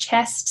sore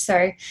chest.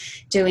 So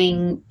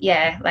doing,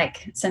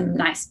 like some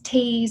nice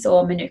teas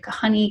or Manuka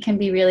honey can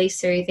be really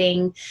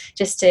soothing,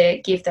 just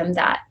to give them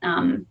that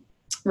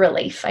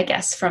relief, I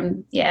guess,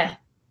 from,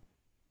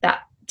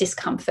 that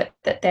discomfort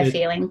that they're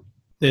feeling.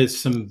 There's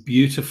some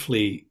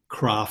beautifully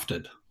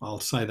crafted, I'll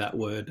say that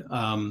word,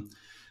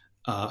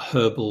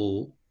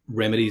 herbal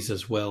remedies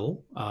as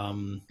well.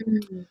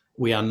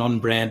 We are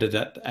non-branded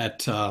at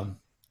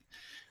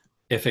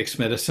FX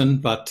Medicine,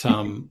 but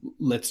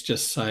let's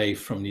just say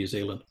from New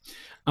Zealand.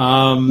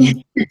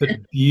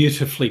 But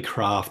beautifully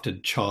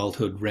crafted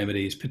childhood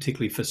remedies,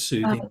 particularly for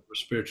soothing the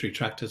respiratory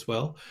tract as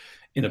well,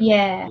 in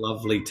a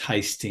lovely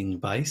tasting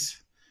base.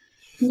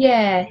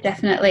 Yeah,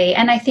 definitely.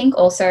 And I think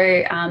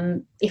also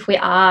if we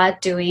are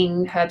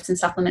doing herbs and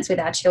supplements with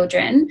our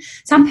children,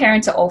 some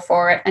parents are all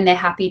for it and they're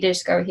happy to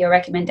just go with your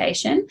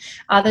recommendation.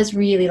 Others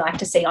really like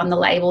to see on the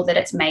label that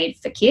it's made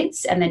for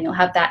kids, and then you'll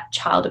have that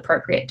child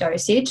appropriate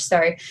dosage.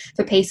 So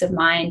for peace of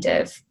mind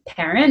of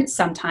parents,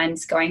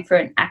 sometimes going for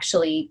an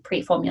actually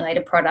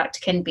pre-formulated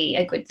product can be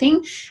a good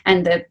thing.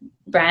 And the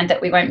brand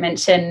that we won't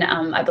mention,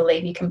 I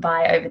believe you can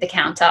buy over the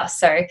counter.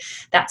 So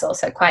that's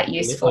also quite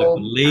useful. I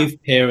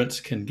believe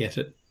parents can get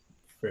it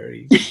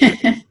very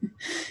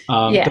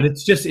but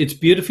it's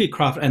beautifully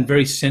crafted and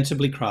very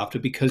sensibly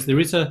crafted, because there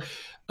is a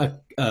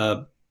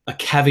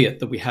caveat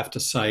that we have to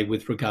say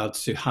with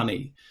regards to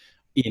honey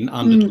in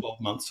under 12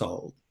 months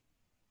old.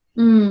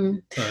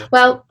 So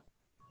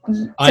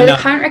the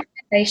current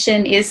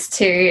recommendation is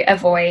to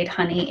avoid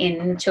honey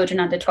in children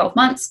under 12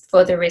 months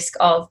for the risk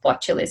of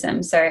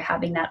botulism, so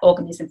having that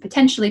organism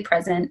potentially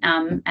present,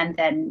 and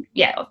then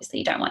obviously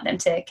you don't want them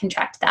to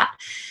contract that.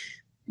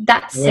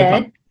 That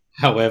said,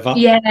 However,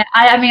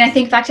 I mean, I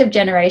think back to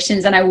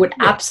generations, and I would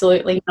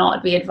absolutely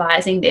not be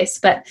advising this,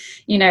 but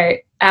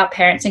our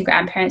parents and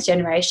grandparents'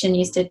 generation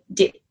used to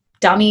dip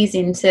dummies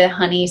into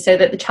honey so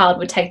that the child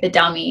would take the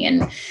dummy.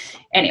 And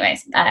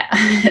anyways,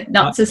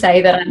 not to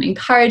say that I'm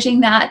encouraging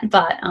that,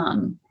 but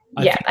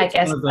I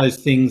guess one of those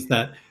things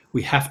that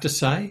we have to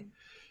say.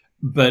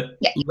 But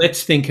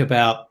let's think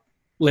about,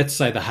 let's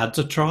say, the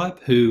Hadza tribe,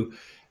 who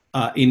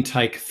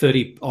intake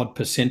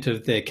 30%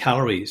 of their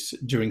calories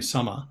during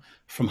summer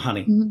from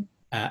honey.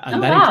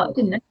 And wow,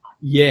 didn't it?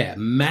 Yeah,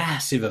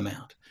 massive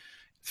amount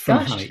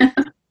from honey.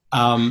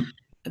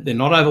 They're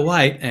not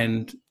overweight,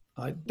 and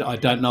I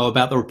don't know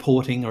about the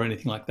reporting or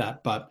anything like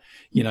that, but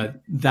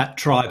that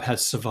tribe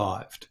has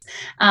survived.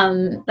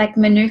 Like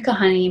Manuka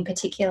honey in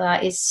particular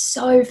is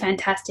so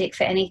fantastic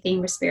for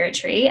anything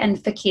respiratory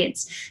and for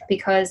kids,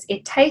 because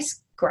it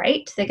tastes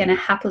great. They're going to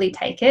happily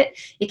take it.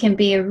 It can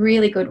be a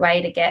really good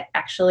way to get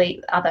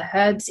actually other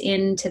herbs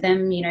into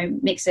them.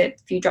 Mix a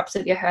few drops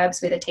of your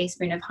herbs with a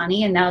teaspoon of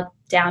honey and they'll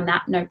down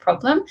that no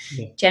problem,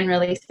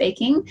 generally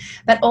speaking.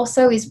 But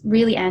also is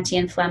really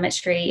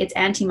anti-inflammatory. It's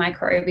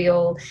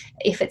antimicrobial.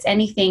 If it's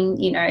anything,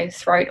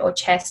 throat or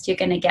chest, you're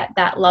going to get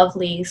that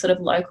lovely sort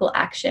of local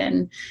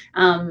action.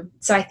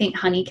 So I think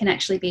honey can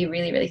actually be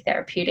really, really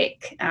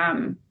therapeutic.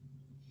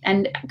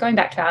 And going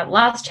back to our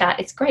last chat,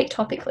 it's great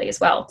topically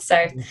as well.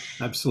 So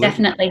absolutely,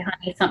 definitely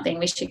honey is something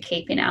we should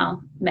keep in our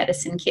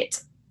medicine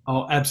kit.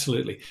 Oh,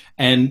 absolutely.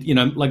 And,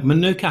 like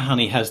Manuka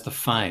honey has the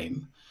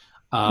fame,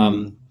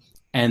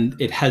 and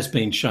it has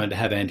been shown to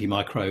have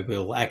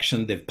antimicrobial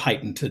action. They've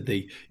patented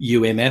the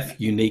UMF,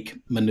 unique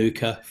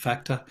Manuka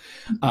factor.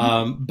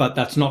 But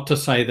that's not to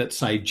say that,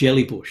 say,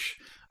 jellybush,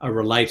 a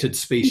related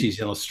species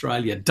in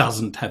Australia,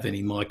 doesn't have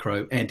any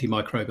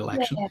antimicrobial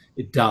action.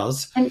 It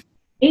does. And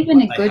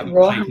even a good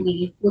raw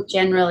honey will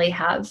generally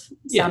have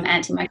some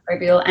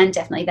antimicrobial and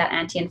definitely that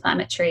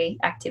anti-inflammatory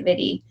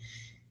activity.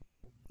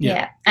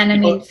 Yeah. And I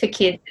mean, for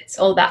kids, it's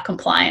all about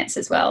compliance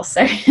as well.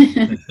 So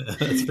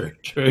that's very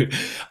true.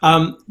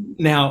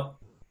 Now,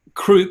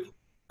 croup,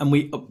 and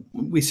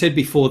we said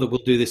before that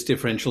we'll do this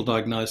differential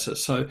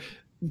diagnosis. So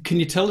can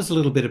you tell us a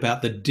little bit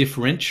about the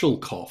differential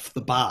cough,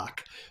 the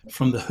bark,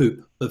 from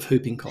the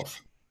whooping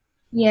cough?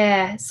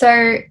 Yeah.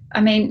 So,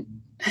 I mean,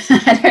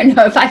 I don't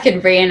know if I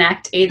could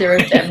reenact either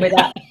of them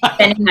without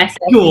sending myself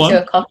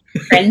into a cough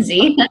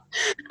frenzy.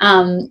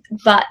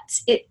 But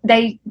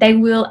they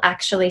will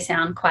actually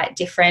sound quite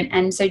different.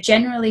 And so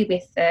generally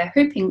with the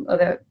whooping,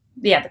 or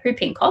the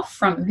whooping cough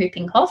from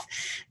whooping cough,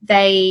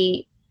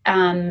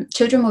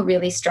 children will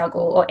really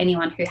struggle, or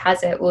anyone who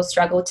has it will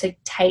struggle to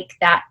take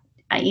that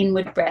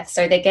inward breath.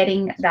 So they're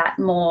getting that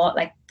more,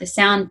 like the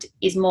sound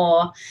is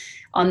more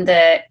on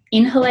the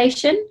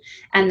inhalation,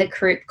 and the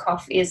croup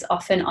cough is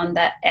often on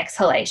that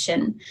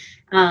exhalation.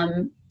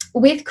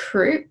 With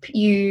croup,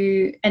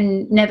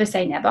 and never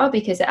say never,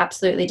 because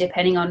absolutely,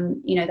 depending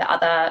on, the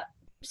other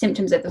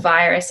symptoms of the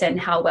virus and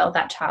how well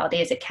that child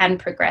is, it can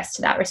progress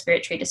to that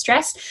respiratory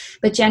distress.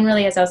 But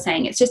generally, as I was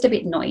saying, it's just a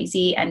bit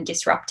noisy and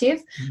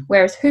disruptive.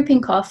 Whereas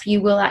whooping cough,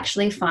 you will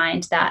actually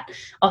find that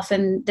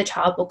often the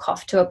child will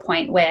cough to a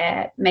point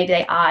where maybe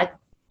they are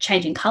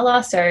changing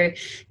color, so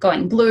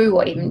going blue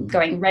or even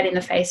going red in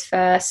the face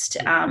first.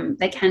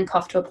 They can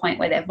cough to a point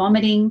where they're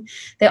vomiting.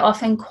 They're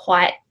often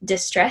quite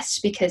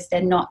distressed because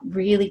they're not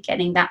really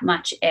getting that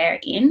much air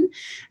in.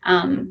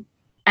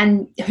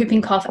 And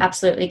whooping cough,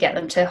 absolutely get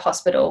them to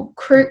hospital.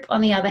 Croup, on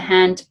the other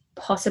hand,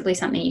 possibly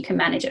something you can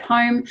manage at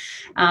home.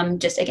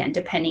 Just again,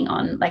 depending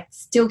on,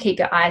 still keep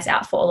your eyes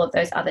out for all of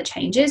those other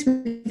changes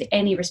with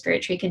any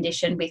respiratory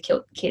condition with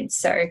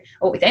kids,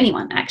 or with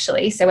anyone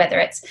actually. So whether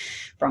it's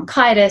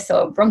bronchitis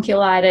or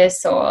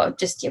bronchiolitis or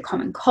just your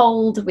common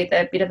cold with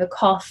a bit of a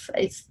cough,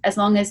 as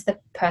long as the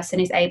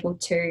person is able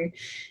to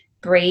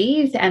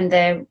breathe and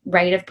the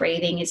rate of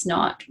breathing is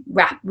not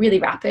really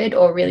rapid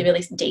or really,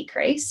 really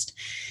decreased,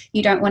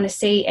 you don't want to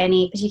see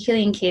any,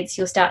 particularly in kids,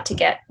 you'll start to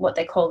get what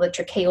they call the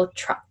tracheal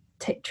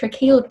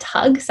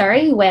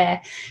tug,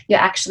 where you're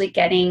actually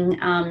getting,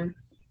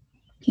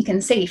 you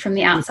can see from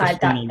the outside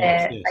that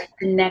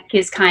the neck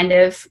is kind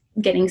of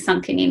getting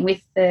sunken in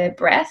with the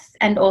breath,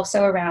 and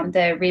also around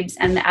the ribs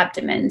and the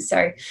abdomen.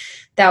 So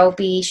they'll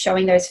be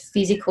showing those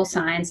physical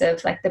signs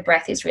of the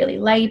breath is really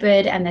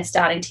labored, and they're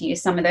starting to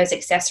use some of those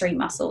accessory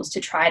muscles to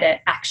try to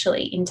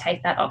actually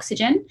intake that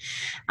oxygen.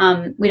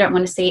 We don't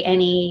want to see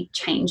any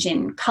change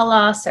in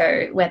color,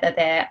 so whether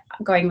they're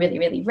going really,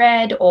 really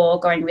red or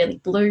going really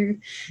blue,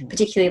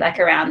 particularly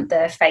around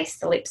the face,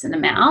 the lips and the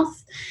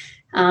mouth.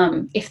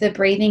 If the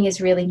breathing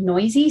is really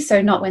noisy,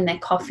 so not when they're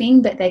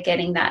coughing, but they're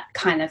getting that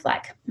kind of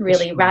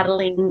really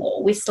rattling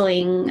or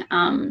whistling,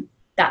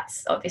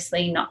 that's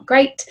obviously not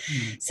great.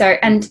 So,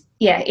 and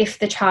if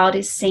the child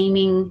is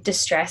seeming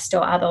distressed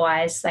or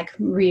otherwise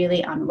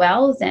really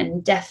unwell,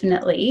 then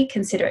definitely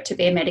consider it to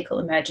be a medical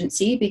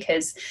emergency,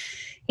 because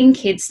in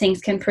kids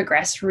things can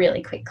progress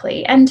really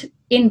quickly, and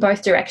in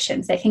both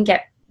directions. They can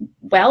get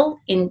well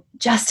in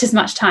just as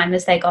much time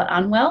as they got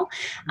unwell.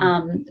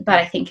 But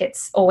I think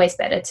it's always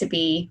better to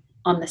be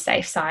on the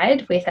safe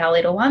side with our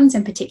little ones,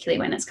 and particularly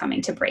when it's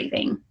coming to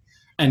breathing.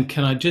 And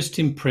can I just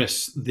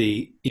impress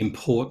the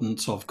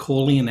importance of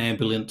calling an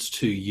ambulance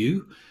to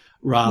you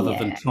rather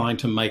than trying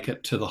to make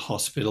it to the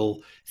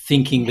hospital,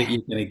 thinking that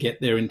you're going to get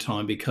there in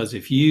time? Because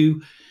if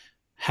you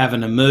have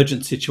an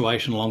emergent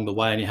situation along the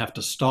way and you have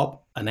to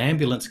stop, an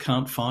ambulance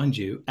can't find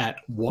you at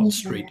what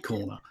street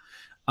corner.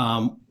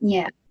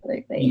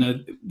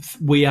 Absolutely.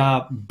 We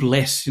are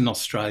blessed in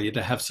Australia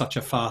to have such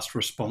a fast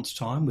response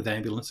time with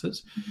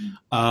ambulances.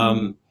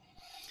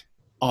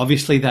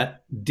 Obviously,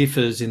 that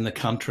differs in the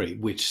country,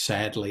 which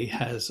sadly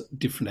has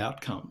different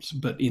outcomes.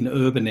 But in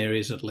urban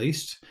areas, at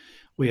least,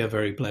 we are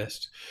very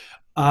blessed.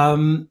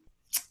 Now,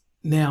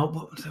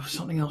 there was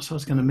something else I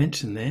was going to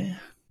mention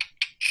there.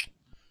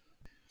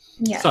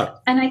 Yeah. So,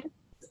 and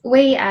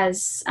we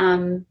as,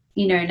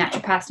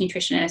 naturopaths,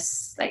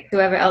 nutritionists,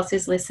 whoever else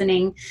is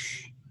listening,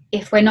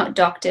 if we're not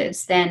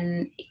doctors,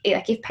 then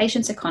if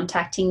patients are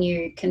contacting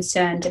you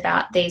concerned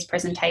about these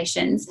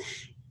presentations,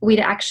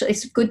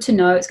 it's good to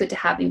know, it's good to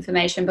have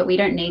information, but we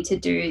don't need to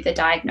do the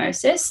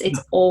diagnosis.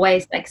 It's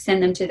always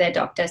send them to their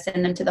doctor,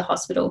 send them to the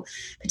hospital,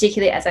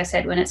 particularly, as I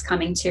said, when it's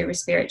coming to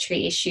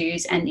respiratory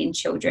issues and in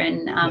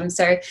children.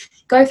 So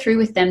go through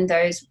with them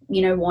those,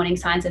 warning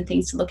signs and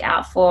things to look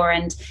out for.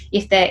 And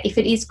if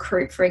it is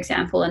croup, for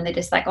example, and they're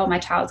just oh, my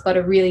child's got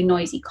a really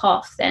noisy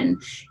cough, then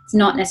it's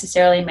not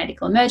necessarily a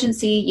medical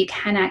emergency. You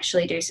can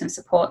actually do some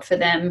support for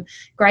them.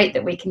 Great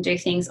that we can do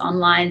things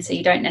online, so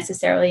you don't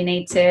necessarily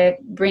need to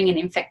bring an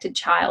infected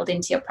child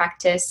into your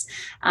practice.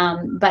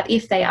 But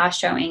if they are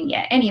showing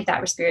any of that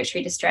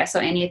respiratory distress or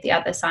any of the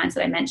other signs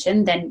that I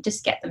mentioned, then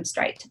just get them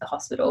straight to the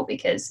hospital,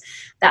 because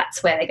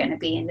that's where they're going to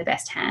be in the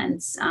best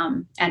hands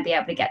and be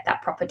able to get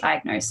that proper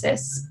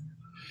diagnosis.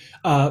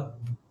 I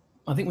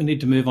think we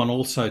need to move on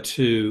also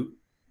to,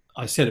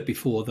 I said it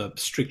before, the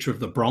stricture of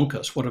the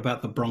bronchus. What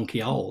about the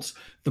bronchioles,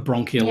 the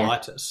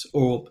bronchiolitis,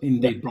 or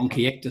indeed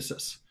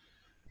bronchiectasis?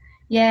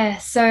 Yeah,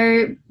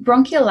 so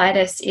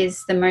bronchiolitis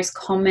is the most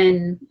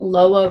common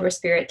lower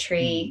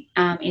respiratory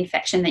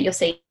infection that you'll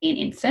see in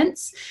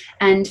infants,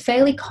 and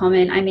fairly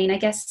common. I mean, I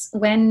guess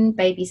when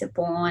babies are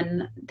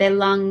born, their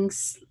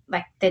lungs,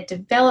 like, they're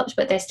developed,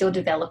 but they're still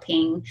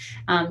developing.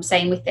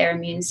 Same with their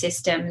immune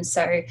system.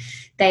 So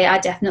they are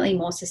definitely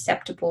more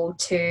susceptible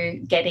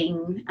to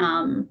getting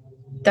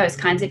those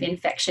kinds of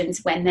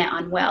infections when they're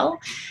unwell.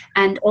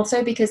 And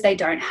also because they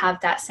don't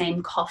have that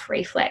same cough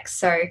reflex.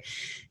 So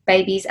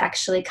babies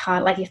actually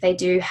can't, like, if they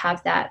do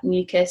have that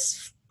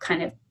mucus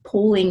kind of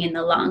pooling in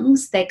the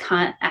lungs, they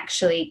can't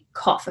actually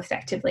cough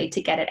effectively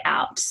to get it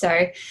out.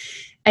 So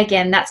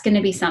again, that's going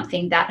to be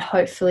something that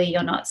hopefully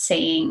you're not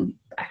seeing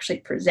actually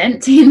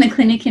present in the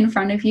clinic in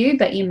front of you,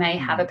 but you may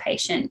have a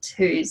patient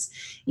who's,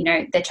 you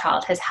know, their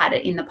child has had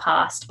it in the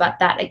past, but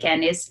that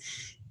again is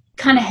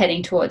kind of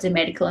heading towards a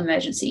medical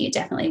emergency. You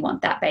definitely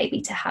want that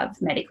baby to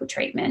have medical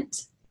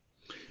treatment.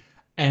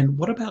 And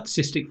what about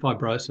cystic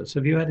fibrosis?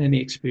 Have you had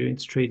any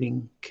experience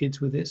treating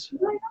kids with this?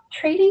 No, not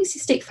treating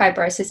cystic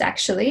fibrosis,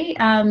 actually.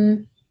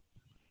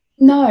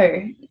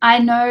 No, I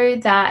know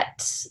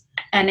that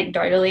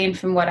anecdotally and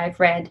from what I've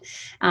read,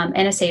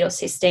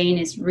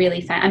 N-acetylcysteine is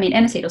really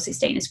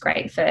N-acetylcysteine is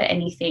great for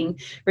anything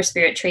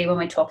respiratory when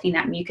we're talking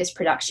that mucus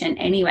production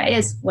anyway,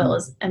 as well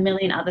as a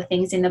million other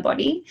things in the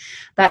body.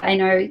 But I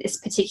know it's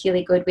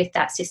particularly good with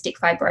that cystic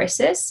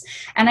fibrosis.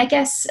 And I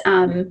guess,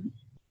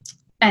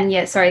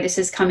 this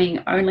is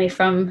coming only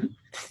from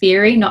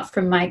theory, not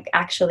from my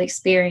actual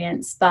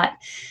experience, but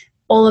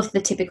all of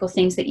the typical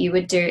things that you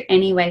would do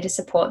anyway to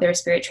support the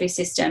respiratory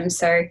system.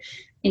 So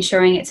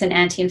ensuring it's an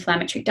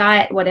anti-inflammatory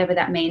diet, whatever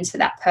that means for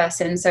that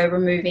person. So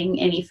removing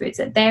any foods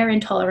that they're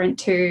intolerant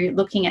to,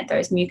 looking at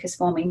those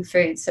mucus-forming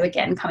foods. So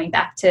again, coming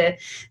back to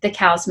the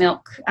cow's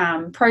milk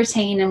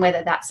protein and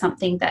whether that's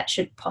something that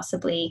should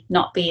possibly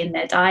not be in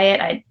their diet.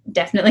 I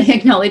definitely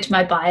acknowledge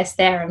my bias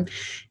there.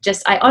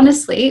 I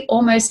honestly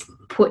almost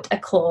put a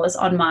clause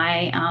on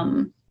my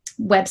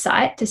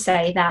website to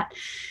say that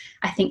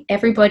I think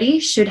everybody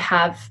should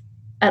have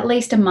at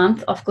least a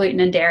month off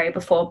gluten and dairy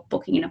before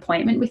booking an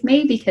appointment with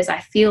me, because I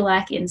feel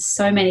like in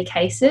so many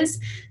cases,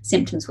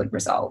 symptoms would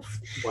resolve.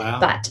 Wow.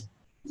 But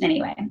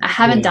anyway, I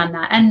haven't done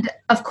that. And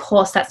of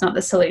course, that's not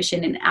the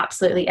solution in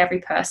absolutely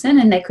every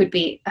person. And there could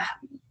be a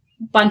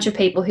bunch of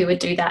people who would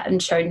do that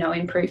and show no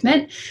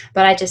improvement.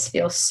 But I just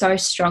feel so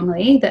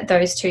strongly that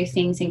those two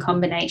things in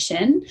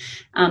combination,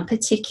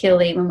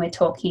 particularly when we're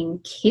talking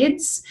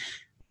kids,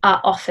 are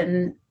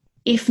often,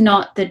 if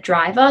not the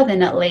driver,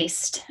 then at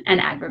least an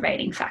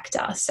aggravating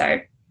factor. So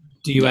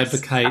do you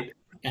advocate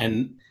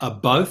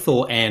both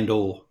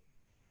or?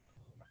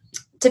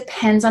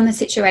 Depends on the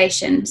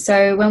situation.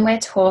 So when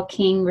we're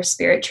talking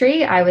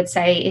respiratory, I would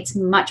say it's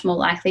much more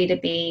likely to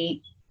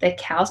be the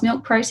cow's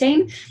milk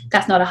protein.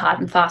 That's not a hard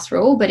and fast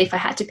rule, but if I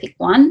had to pick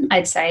one,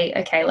 I'd say,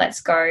 okay, let's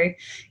go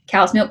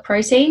cow's milk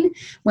protein.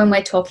 When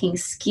we're talking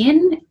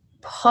skin,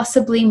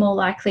 possibly more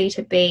likely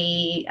to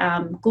be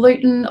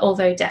gluten,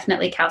 although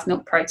definitely cow's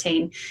milk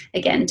protein.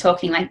 Again,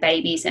 talking like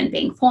babies and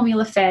being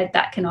formula fed,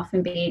 that can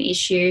often be an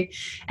issue.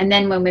 And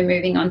then when we're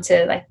moving on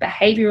to like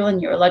behavioral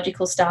and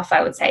neurological stuff,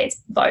 I would say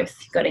it's both.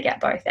 You've got to get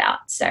both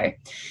out. So,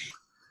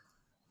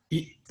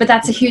 but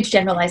that's a huge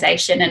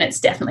generalization, and it's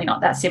definitely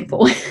not that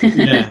simple.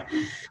 Yeah.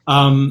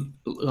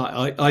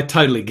 I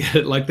totally get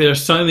it. Like, there are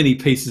so many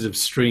pieces of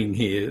string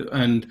here,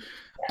 and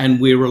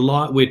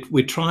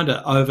we're trying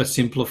to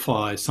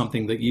oversimplify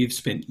something that you've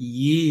spent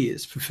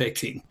years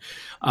perfecting.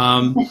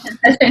 I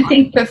don't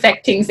think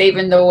perfecting's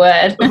even the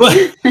word.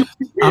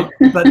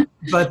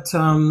 but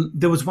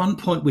there was one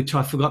point which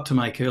I forgot to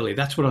make earlier.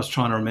 That's what I was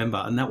trying to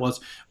remember, and that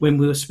was when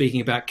we were speaking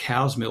about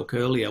cow's milk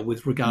earlier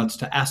with regards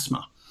to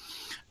asthma.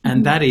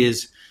 And that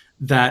is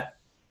that,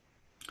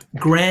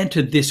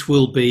 granted, this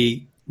will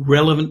be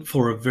relevant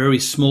for a very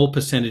small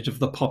percentage of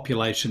the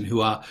population who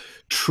are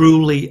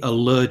truly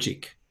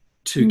allergic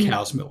to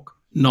cow's milk,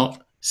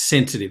 not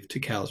sensitive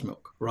to cow's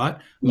milk, right?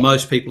 Yeah.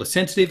 Most people are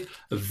sensitive.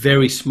 A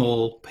very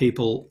small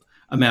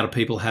amount of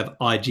people have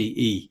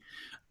IgE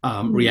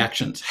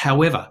reactions.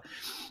 However,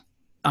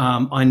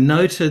 I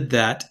noted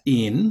that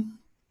in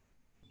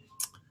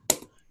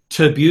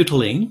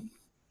terbutaline,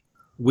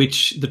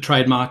 which the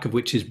trademark of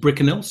which is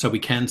Bricanyl, so we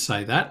can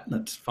say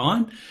that's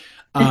fine.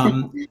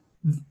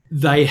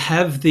 They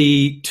have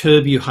the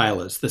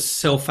turbuhalers, the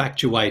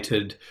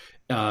self-actuated.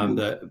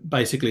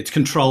 Basically, it's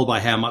controlled by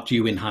how much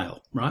you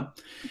inhale, right?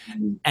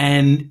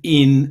 And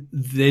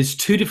there's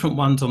two different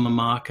ones on the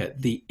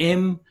market. The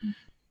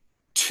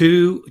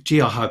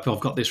M2, I hope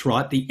I've got this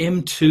right. The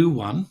M2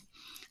 one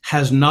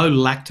has no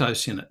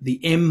lactose in it.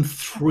 The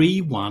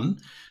M3 one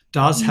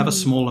does have a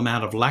small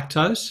amount of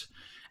lactose.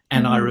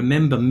 And I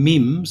remember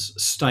MIMS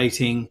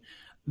stating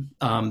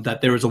that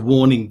there is a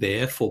warning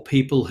there for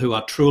people who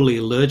are truly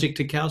allergic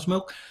to cow's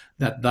milk,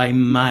 that they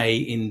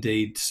may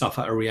indeed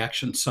suffer a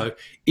reaction. So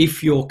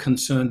if you're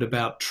concerned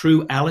about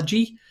true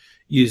allergy,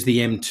 use the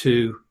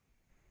M2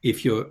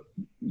 if you're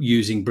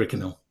using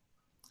Bricanyl.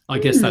 I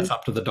guess that's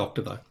up to the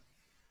doctor, though.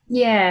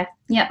 Yeah,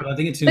 yeah. But I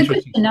think it's But good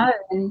interesting. to know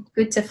and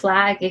good to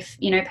flag if,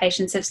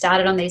 patients have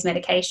started on these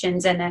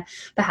medications and are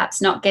perhaps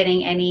not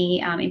getting any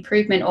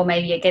improvement, or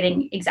maybe are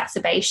getting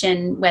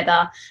exacerbation,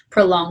 whether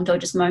prolonged or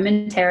just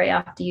momentary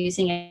after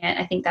using it.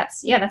 I think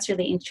that's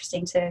really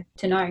interesting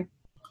to know.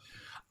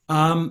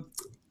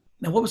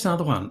 Now, what was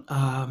another one?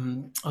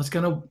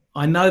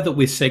 I know that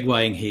we're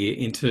segueing here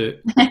into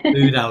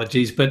food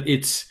allergies, but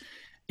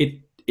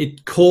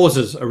it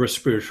causes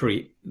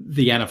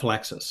the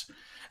anaphylaxis,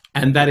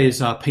 and that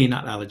is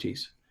peanut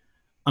allergies.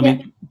 I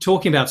mean,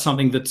 talking about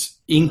something that's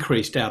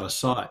increased out of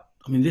sight.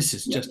 I mean, this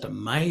is just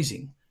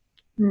amazing.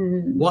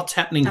 What's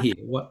happening here?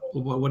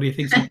 What do you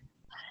think?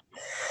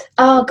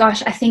 Oh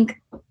gosh, I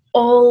think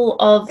all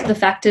of the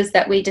factors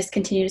that we just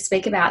continue to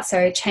speak about.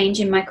 So change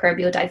in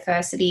microbial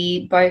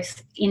diversity,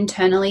 both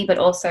internally but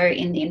also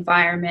in the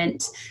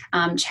environment,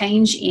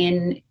 change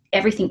in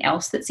everything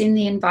else that's in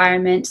the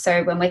environment.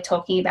 So when we're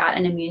talking about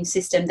an immune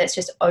system that's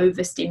just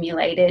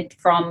overstimulated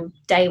from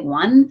day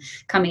one,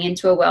 coming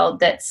into a world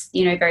that's,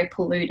 very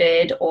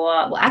polluted, or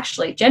well,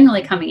 actually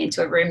generally coming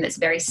into a room that's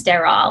very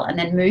sterile, and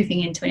then moving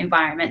into an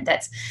environment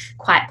that's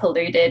quite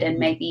polluted and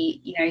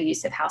maybe,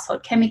 use of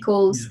household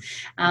chemicals.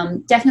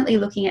 Definitely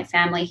looking at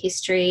family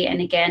history,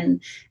 and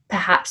again,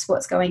 perhaps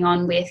what's going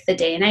on with the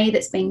DNA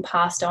that's being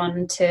passed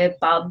on to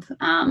bub,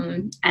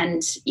 and,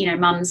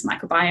 mum's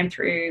microbiome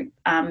through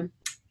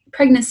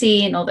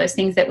pregnancy and all those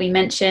things that we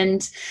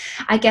mentioned.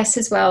 I guess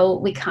as well,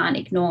 we can't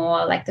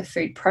ignore like the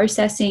food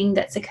processing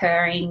that's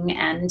occurring,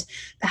 and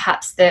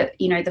perhaps the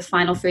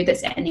final food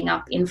that's ending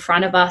up in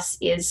front of us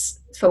is,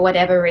 for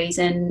whatever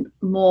reason,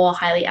 more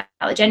highly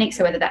allergenic.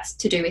 So whether that's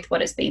to do with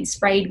what it's been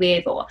sprayed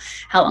with, or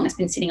how long it's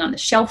been sitting on the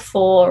shelf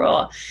for,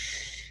 or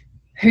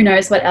who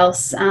knows what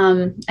else.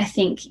 I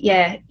think,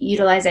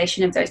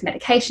 utilization of those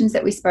medications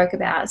that we spoke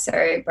about,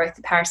 so both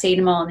the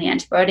paracetamol and the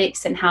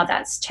antibiotics, and how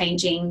that's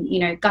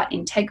changing, gut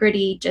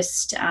integrity,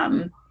 just,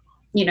 that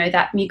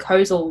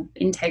mucosal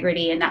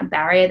integrity and that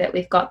barrier that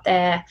we've got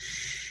there.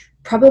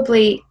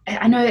 Probably,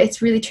 I know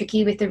it's really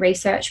tricky with the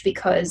research,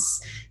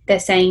 because they're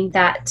saying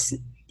that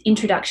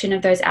introduction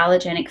of those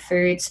allergenic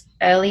foods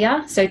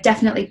earlier, so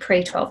definitely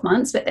pre-12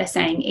 months, but they're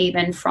saying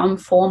even from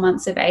 4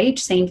 months of age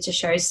seems to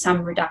show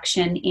some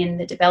reduction in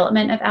the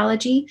development of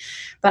allergy.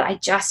 But I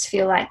just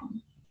feel like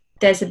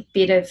there's a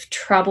bit of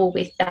trouble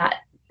with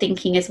that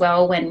thinking as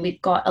well, when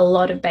we've got a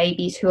lot of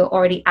babies who are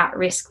already at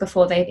risk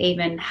before they've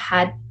even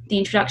had the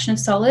introduction of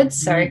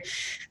solids. So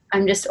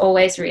I'm just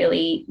always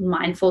really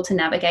mindful to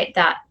navigate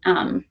that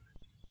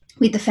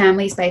with the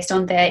families based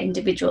on their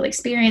individual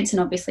experience and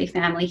obviously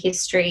family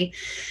history.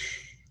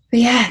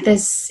 But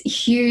there's a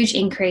huge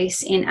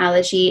increase in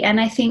allergy.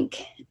 And I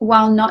think,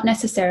 while not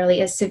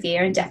necessarily as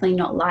severe and definitely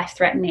not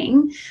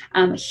life-threatening,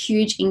 a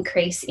huge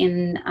increase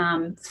in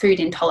food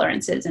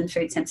intolerances and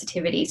food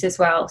sensitivities as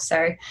well.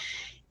 So,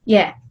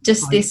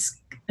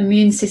 this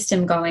immune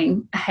system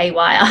going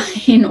haywire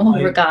in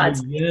all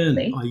regards.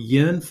 I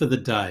yearn for the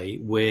day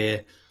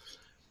where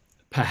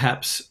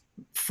perhaps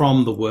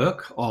from the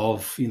work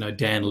of,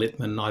 Dan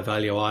Littman,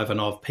 Ivalio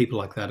Ivanov, people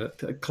like that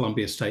at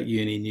Columbia State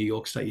Uni, New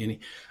York State Uni,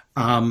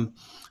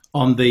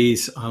 on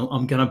these,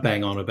 I'm going to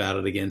bang on about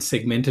it again,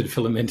 segmented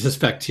filamentous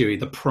bacteria,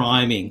 the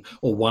priming,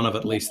 or one of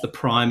at least the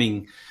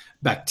priming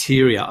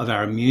bacteria of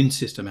our immune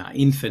system, our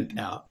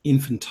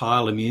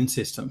infantile immune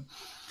system.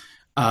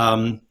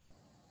 And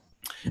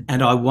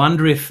I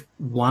wonder if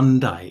one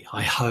day,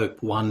 I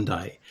hope one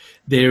day,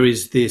 there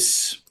is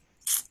this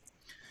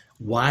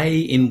way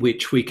in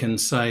which we can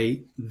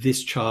say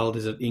this child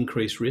is at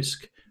increased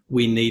risk.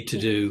 We need to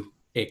do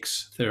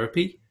X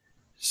therapy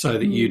so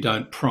that you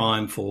don't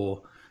prime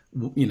for,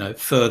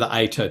 further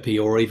atopy,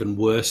 or even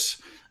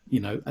worse,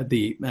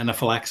 the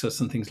anaphylaxis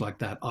and things like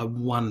that. I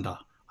wonder,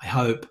 I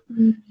hope.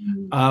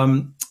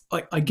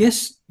 I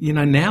guess,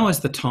 now is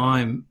the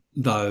time,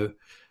 though,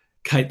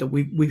 Kate, that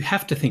we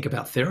have to think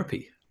about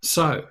therapy.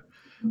 So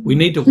we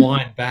need to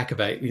wind back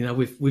about,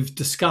 we've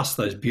discussed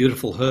those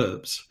beautiful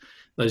herbs,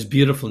 those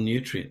beautiful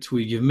nutrients.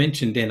 You've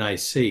mentioned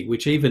NAC,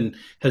 which even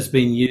has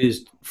been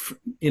used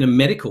in a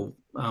medical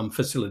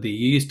facility.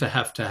 You used to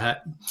have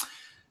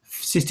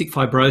cystic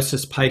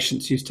fibrosis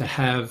patients used to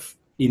have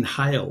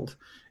inhaled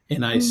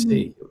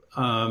NAC.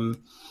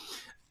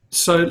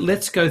 So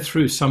let's go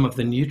through some of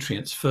the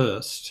nutrients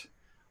first.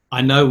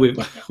 I know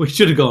we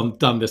should have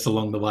done this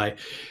along the way.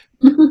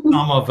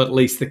 Some of at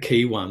least the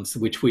key ones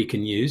which we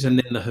can use, and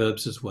then the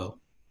herbs as well.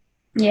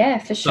 Yeah,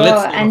 for sure. So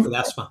let's start off with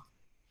asthma.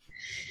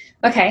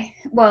 Okay,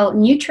 well,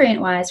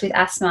 nutrient-wise with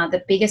asthma,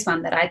 the biggest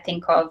one that I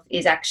think of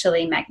is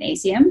actually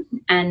magnesium,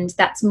 and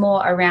that's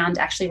more around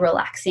actually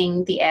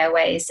relaxing the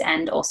airways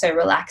and also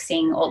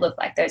relaxing all of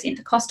like those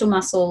intercostal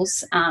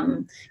muscles.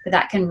 But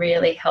that can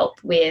really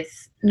help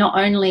with not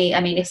only,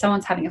 I mean, if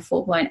someone's having a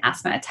full-blown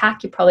asthma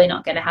attack, you're probably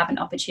not going to have an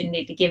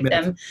opportunity to give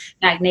them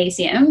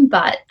magnesium,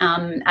 but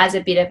as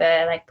a bit of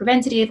a like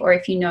preventative, or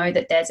if you know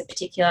that there's a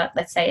particular,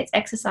 let's say it's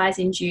exercise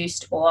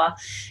induced, or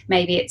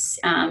maybe it's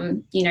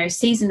you know,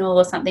 seasonal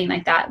or something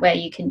like that, where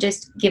you can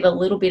just give a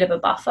little bit of a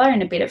buffer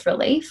and a bit of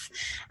relief.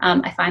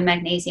 I find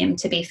magnesium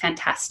to be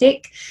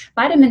fantastic.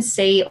 Vitamin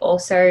C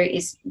also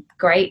is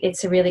great.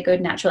 It's a really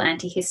good natural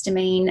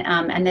antihistamine,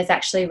 and there's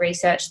actually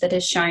research that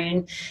has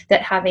shown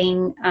that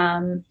having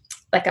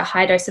like a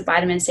high dose of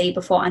vitamin C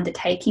before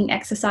undertaking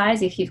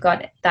exercise, if you've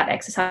got that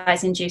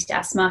exercise induced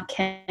asthma,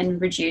 can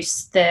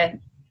reduce the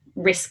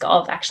risk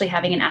of actually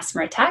having an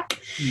asthma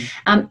attack.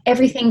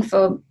 Everything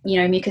for,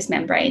 you know, mucous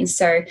membranes.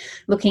 So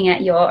looking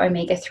at your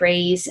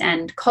omega-3s,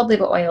 and cod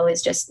liver oil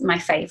is just my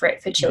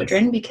favorite for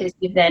children, because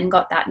you've then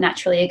got that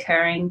naturally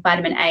occurring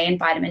vitamin A and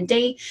vitamin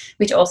D,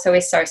 which also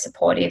is so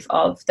supportive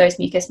of those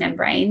mucous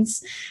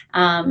membranes.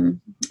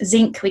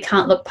 Zinc, we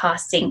can't look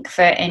past zinc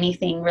for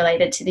anything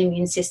related to the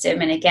immune system.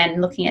 And again,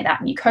 looking at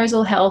that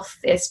mucosal health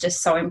is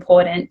just so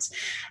important.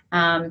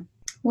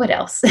 What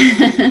else?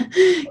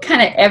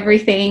 Kind of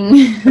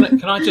everything.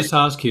 Can I just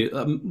ask you,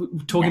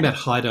 talking about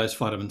high dose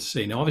vitamin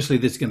C, now obviously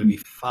this is going to be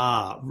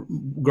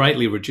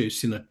greatly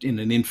reduced in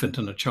an infant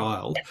and a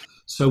child.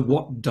 So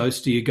what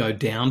dose do you go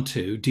down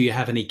to? Do you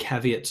have any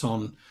caveats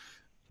on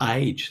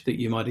age that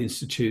you might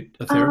institute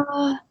a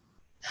therapy?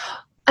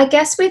 I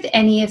guess with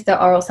any of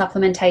the oral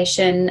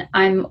supplementation,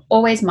 I'm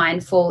always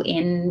mindful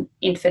in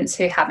infants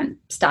who haven't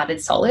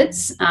started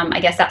solids. I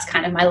guess that's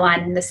kind of my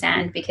line in the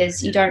sand,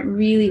 because you don't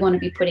really want to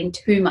be putting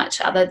too much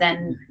other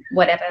than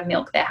whatever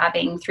milk they're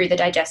having through the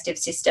digestive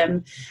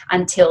system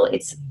until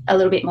it's a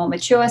little bit more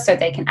mature, so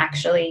they can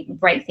actually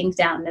break things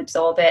down and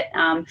absorb it.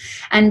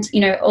 And,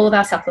 you know, all of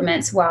our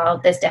supplements, while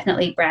there's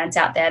definitely brands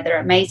out there that are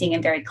amazing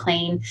and very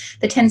clean,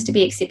 there tends to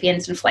be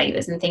excipients and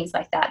flavors and things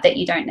like that that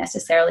you don't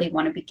necessarily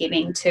want to be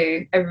giving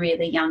to a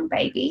really young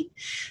baby.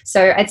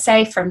 So I'd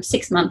say from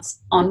 6 months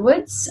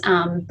onwards,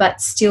 but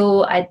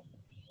still I'd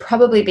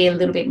probably be a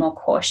little bit more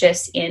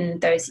cautious in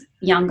those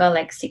younger,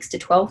 like 6 to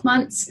 12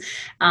 months,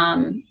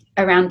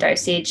 around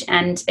dosage.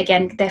 And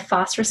again, they're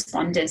fast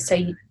responders, so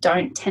you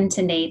don't tend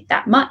to need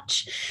that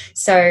much.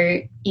 So,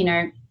 you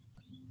know,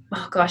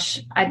 oh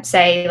gosh, I'd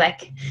say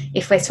like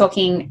if we're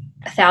talking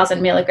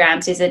 1,000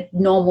 milligrams is a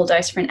normal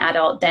dose for an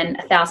adult, then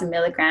 1,000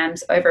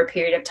 milligrams over a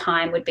period of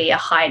time would be a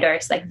high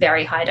dose, like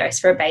very high dose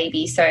for a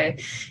baby. So,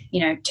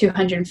 you know,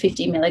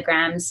 250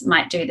 milligrams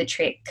might do the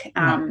trick.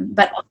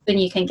 But often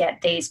you can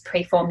get these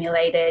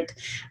pre-formulated,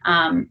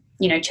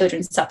 you know,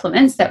 children's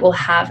supplements that will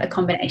have a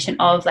combination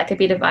of like a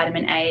bit of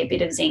vitamin A, a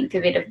bit of zinc, a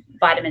bit of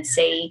vitamin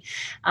C.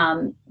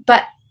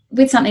 But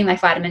with something like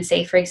vitamin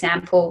C, for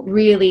example,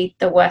 really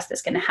the worst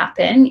that's going to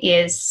happen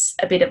is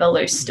a bit of a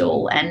loose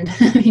stool. And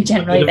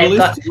generally they've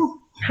got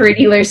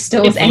pretty loose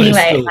stools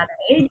anyway.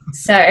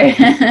 So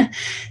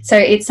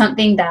it's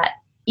something that,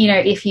 you know,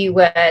 if you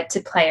were to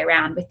play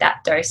around with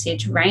that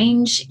dosage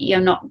range, you're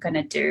not going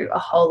to do a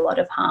whole lot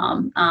of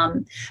harm.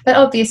 But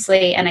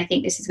obviously, and I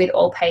think this is with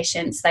all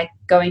patients, like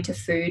going to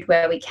food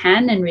where we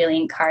can, and really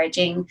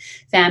encouraging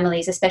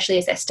families, especially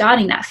as they're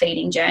starting that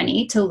feeding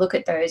journey, to look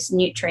at those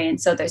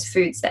nutrients or those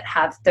foods that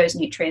have those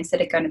nutrients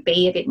that are going to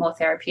be a bit more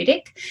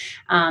therapeutic.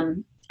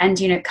 And,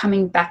 you know,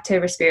 coming back to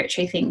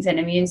respiratory things and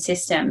immune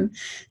system,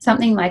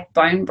 something like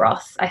bone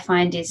broth I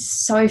find is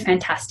so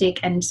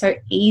fantastic and so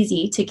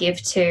easy to give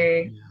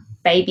to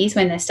babies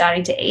when they're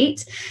starting to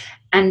eat,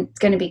 and it's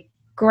going to be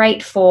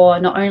great for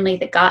not only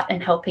the gut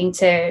and helping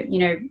to, you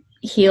know,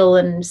 heal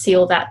and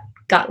seal that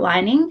gut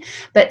lining,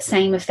 but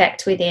same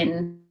effect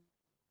within.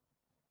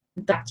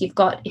 In fact, you've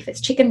got, if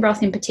it's chicken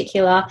broth in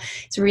particular,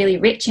 it's really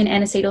rich in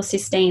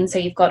N-acetylcysteine, so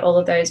you've got all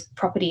of those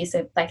properties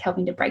of like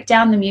helping to break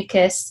down the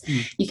mucus.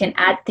 You can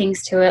add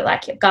things to it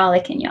like your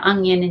garlic and your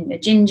onion and your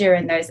ginger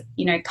and those,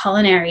 you know,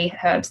 culinary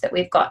herbs that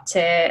we've got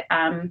to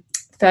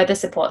further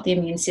support the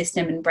immune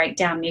system and break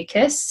down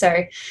mucus.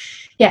 So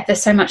yeah,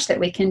 there's so much that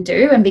we can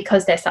do, and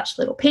because they're such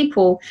little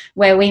people,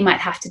 where we might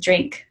have to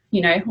drink,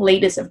 you know,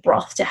 liters of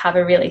broth to have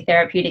a really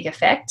therapeutic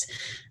effect,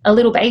 a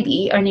little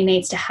baby only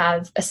needs to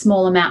have a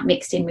small amount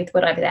mixed in with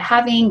whatever they're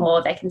having,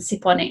 or they can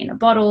sip on it in a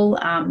bottle,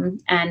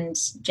 and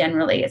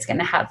generally it's going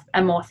to have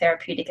a more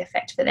therapeutic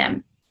effect for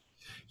them.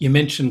 You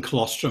mentioned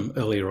colostrum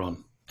earlier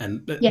on,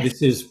 and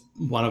this is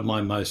one of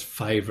my most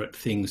favourite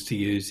things to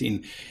use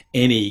in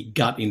any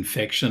gut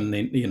infection.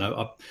 You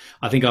know,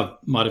 I think I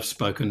might have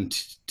spoken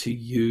to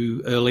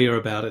you earlier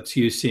about its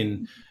use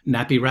in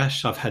nappy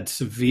rash. I've had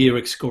severe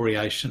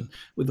excoriation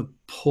with a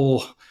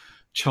poor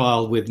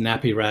child with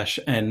nappy rash,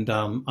 and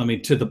I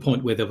mean, to the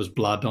point where there was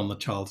blood on the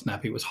child's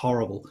nappy. It was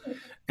horrible.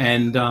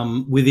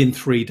 And within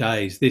 3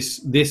 days,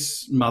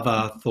 this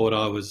mother thought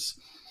I was,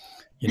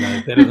 you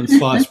know, better than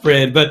sliced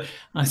bread. But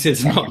I said,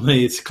 it's not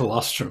me, it's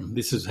colostrum.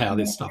 This is how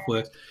this stuff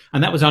works.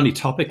 And that was only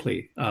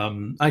topically.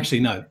 Actually,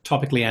 no,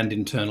 topically and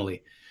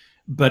internally.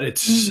 But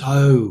it's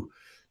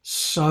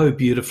so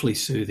beautifully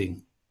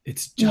soothing.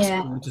 It's just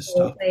gorgeous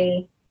stuff.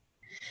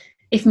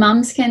 if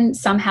mums can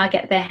somehow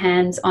get their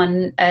hands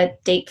on a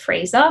deep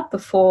freezer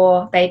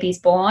before baby's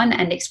born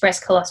and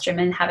express colostrum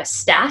and have a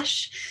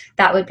stash,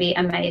 that would be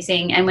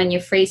amazing. And when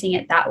you're freezing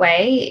it that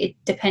way,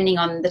 depending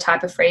on the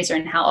type of freezer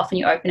and how often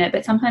you open it,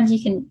 but sometimes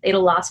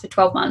it'll last for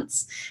 12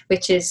 months,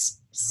 which is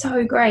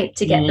so great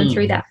to get them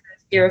through that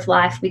first year of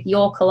life with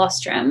your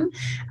colostrum.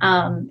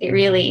 It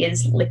really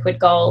is liquid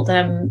gold.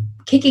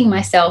 Kicking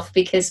myself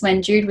because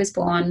when Jude was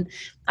born,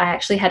 I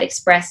actually had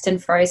expressed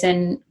and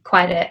frozen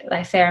quite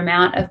a fair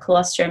amount of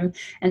colostrum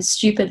and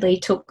stupidly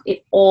took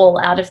it all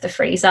out of the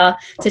freezer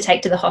to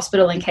take to the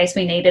hospital in case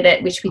we needed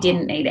it, which we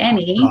didn't need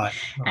any. Right.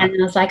 And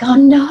I was like, oh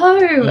no,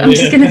 I'm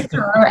just going to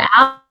throw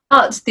out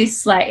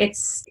this,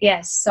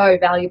 it's so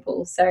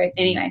valuable. So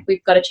anyway,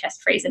 we've got a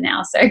chest freezer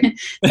now, so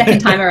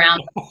second time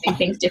around doing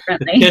things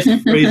differently.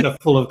 Chest freezer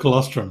full of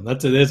colostrum.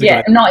 There's a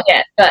great... not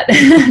yet, but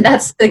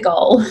that's the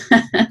goal.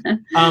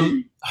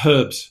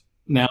 Herbs.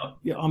 Now,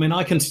 I mean,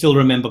 I can still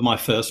remember my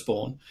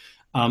firstborn.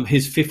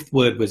 His fifth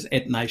word was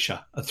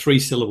Echinacea, a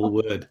 3-syllable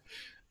word.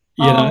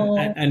 You know,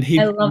 and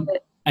he loved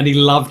it. And he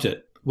loved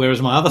it,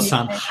 whereas my other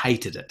son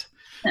hated it.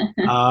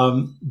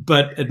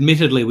 But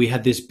admittedly, we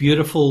had this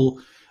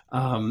beautiful.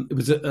 It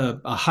was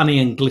a honey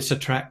and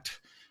glycetract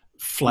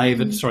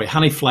flavored,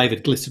 honey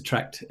flavored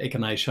glycetract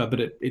Echinacea, but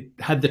it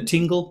had the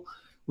tingle,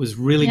 was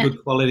really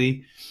good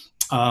quality,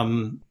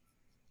 and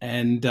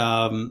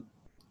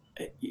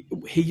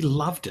he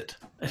loved it,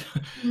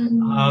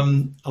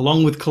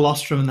 along with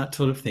colostrum and that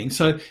sort of thing.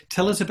 So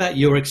tell us about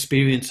your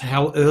experience.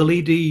 How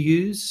early do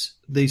you use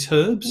these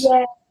herbs?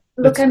 Yeah,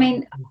 look, I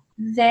mean,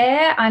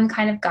 I'm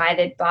kind of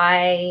guided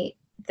by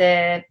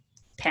the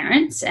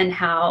parents and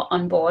how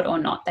on board or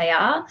not they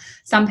are.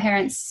 Some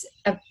parents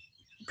are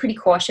pretty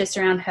cautious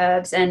around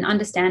herbs, and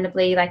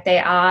understandably, they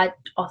are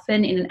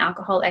often in an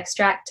alcohol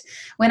extract.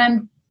 When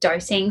I'm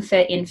dosing for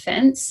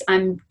infants,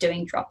 I'm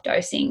doing drop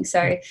dosing,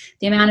 so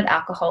the amount of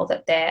alcohol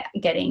that they're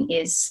getting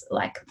is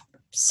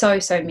so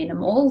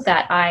minimal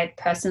that I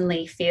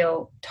personally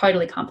feel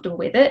totally comfortable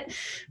with it.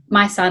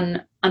 My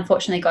son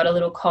unfortunately got a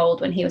little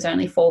cold when he was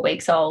only 4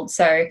 weeks old,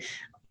 so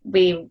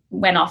we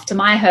went off to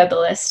my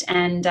herbalist,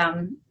 and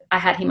I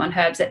had him on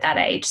herbs at that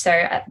age. So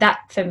that,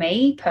 for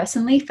me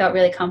personally, felt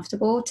really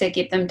comfortable to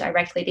give them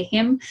directly to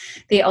him.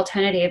 The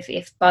alternative,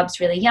 if Bub's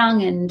really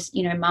young and,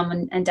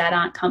 mum and dad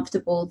aren't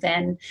comfortable,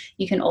 then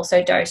you can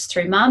also dose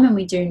through mum. And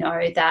we do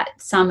know that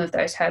some of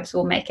those herbs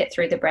will make it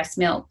through the breast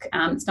milk.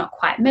 It's not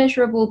quite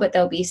measurable, but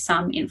there'll be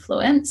some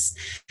influence.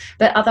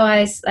 But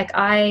otherwise,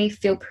 I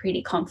feel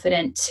pretty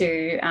confident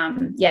to,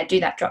 do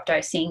that drop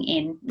dosing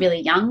in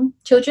really young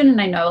children. And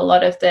I know a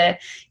lot of the,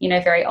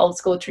 very old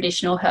school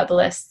traditional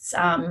herbalists,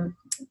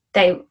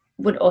 they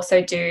would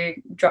also do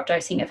drop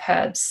dosing of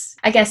herbs.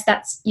 I guess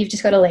you've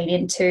just got to lean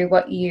into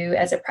what you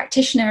as a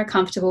practitioner are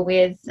comfortable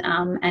with,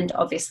 and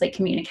obviously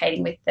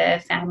communicating with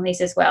the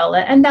families as well.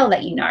 And they'll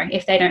let you know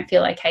if they don't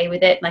feel okay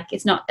with it.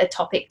 It's not a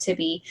topic to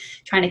be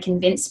trying to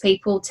convince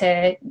people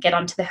to get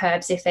onto the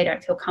herbs if they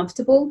don't feel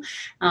comfortable.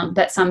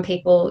 But some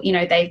people,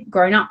 they've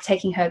grown up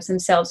taking herbs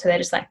themselves, so they're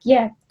just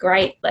yeah,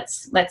 great,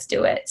 let's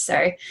do it.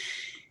 So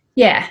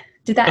yeah,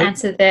 did that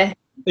answer the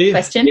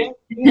question?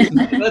 Yeah,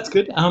 that's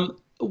good.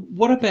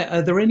 What about,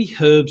 are there any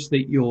herbs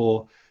that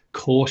you're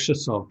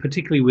cautious of,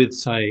 particularly with,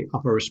 say,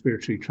 upper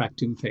respiratory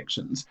tract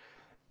infections?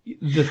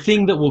 The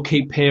thing that will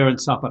keep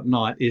parents up at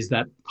night is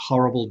that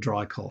horrible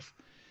dry cough.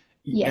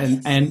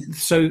 Yes. And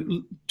so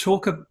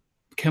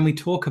can we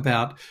talk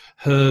about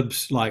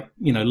herbs like,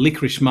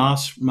 licorice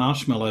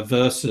marshmallow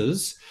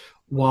versus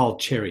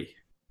wild cherry?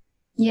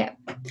 Yeah.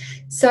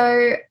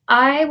 So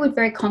I would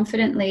very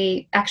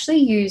confidently actually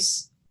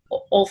use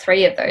all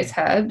three of those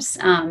herbs.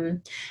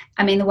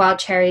 The wild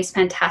cherry is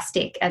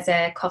fantastic as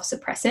a cough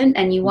suppressant,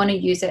 and you want to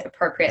use it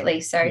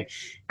appropriately. So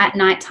at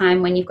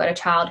nighttime, when you've got a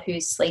child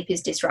whose sleep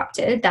is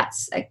disrupted,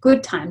 that's a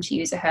good time to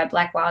use a herb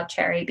like wild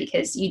cherry,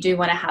 because you do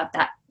want to have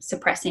that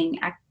suppressing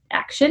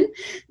action.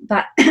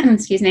 But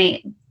excuse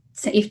me,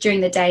 so if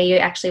during the day you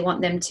actually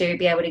want them to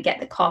be able to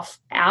get the cough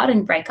out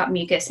and break up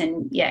mucus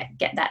and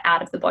get that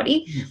out of the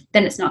body,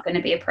 then it's not going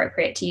to be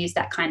appropriate to use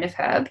that kind of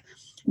herb.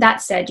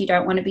 That said, you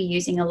don't want to be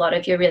using a lot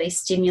of your really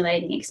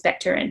stimulating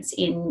expectorants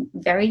in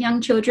very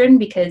young children,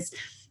 because,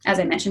 as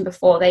I mentioned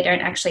before, they don't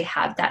actually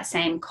have that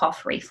same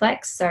cough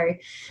reflex. So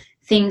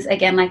things,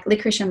 again, like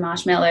licorice and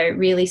marshmallow,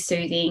 really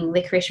soothing.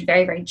 Licorice,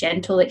 very, very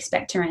gentle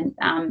expectorant.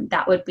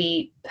 That would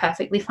be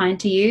perfectly fine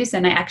to use.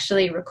 And I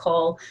actually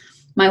recall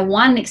my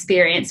one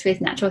experience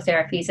with natural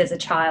therapies as a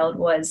child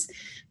was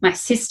my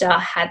sister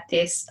had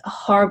this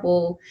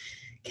horrible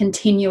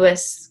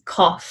continuous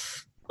cough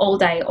all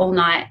day, all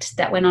night,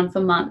 that went on for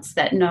months,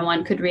 that no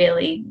one could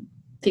really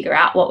figure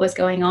out what was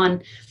going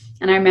on.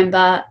 And I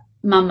remember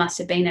mum must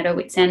have been at her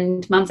wit's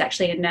end. Mum's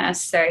actually a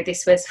nurse, so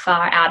this was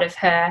far out of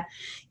her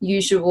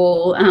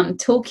usual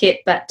toolkit,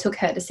 but took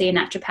her to see a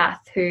naturopath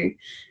who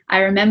I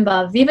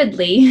remember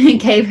vividly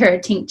gave her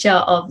a tincture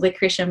of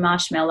licorice and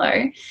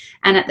marshmallow.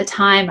 And at the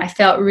time I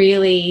felt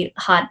really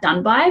hard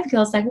done by, because I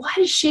was like, why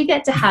does she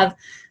get to have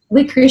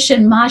licorice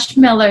and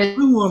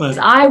marshmallows?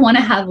 I want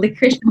to have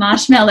licorice and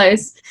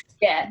marshmallows.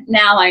 Yeah,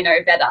 now I know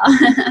better.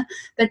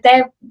 But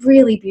they're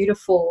really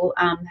beautiful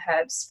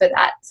herbs for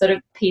that sort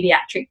of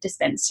pediatric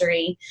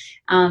dispensary.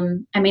 I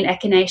mean,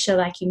 echinacea,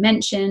 like you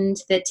mentioned,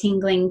 the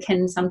tingling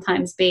can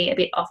sometimes be a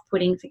bit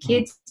off-putting for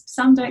kids.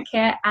 Some don't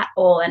care at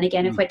all. And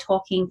again, if we're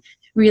talking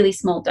really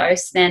small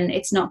dose, then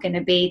it's not going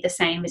to be the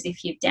same as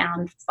if you've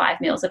downed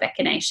 5 mils of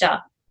echinacea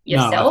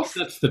yourself.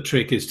 No, that's the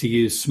trick, is to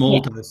use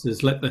small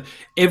doses.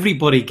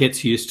 Everybody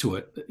gets used to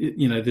it.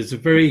 You know,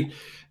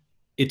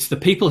 it's the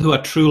people who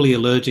are truly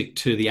allergic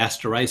to the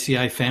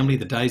Asteraceae family,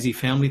 the daisy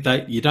family.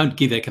 You don't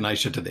give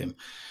echinacea to them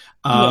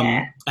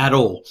at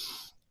all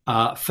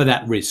for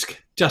that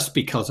risk, just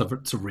because of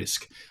it's a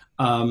risk.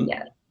 But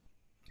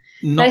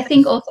I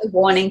think also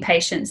warning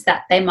patients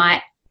that they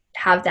might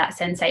have that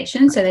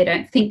sensation, so they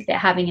don't think they're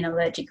having an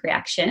allergic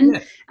reaction,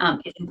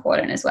 is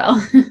important as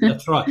well.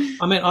 That's right.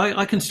 I mean,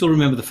 I can still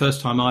remember the first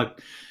time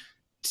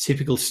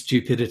typical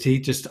stupidity,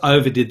 just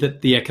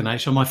overdid the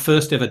echinacea on my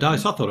first ever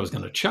dose. I thought I was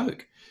going to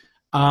choke.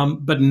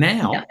 But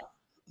now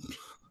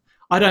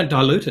I don't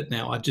dilute it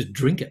now. I just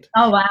drink it.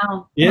 Oh,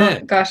 wow. Yeah.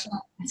 Oh, gosh,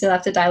 I still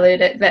have to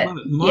dilute it. But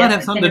might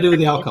have something to do with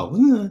the alcohol.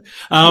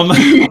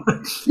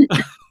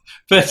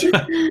 But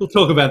we'll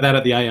talk about that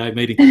at the AA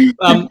meeting.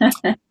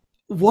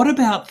 What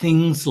about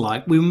things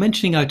like, we were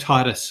mentioning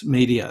otitis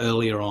media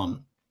earlier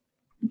on.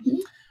 Mm-hmm.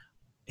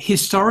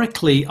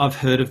 Historically, I've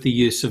heard of the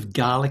use of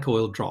garlic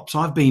oil drops.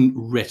 I've been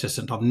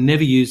reticent. I've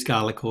never used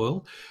garlic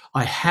oil.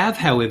 I have,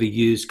 however,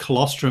 used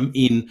colostrum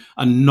in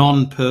a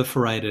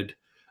non-perforated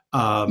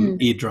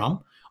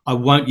eardrum. I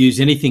won't use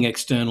anything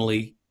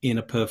externally in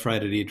a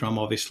perforated eardrum,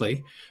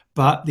 obviously.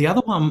 But the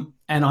other one,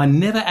 and I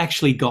never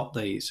actually got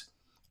these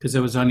because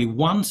there was only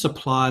one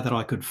supplier that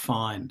I could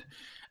find,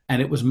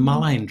 and it was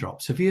mullein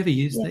drops. Have you ever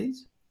used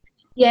these?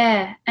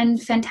 Yeah,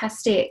 and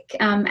fantastic.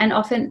 And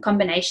often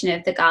combination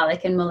of the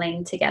garlic and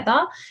mullein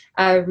together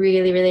are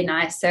really, really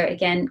nice. So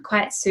again,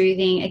 quite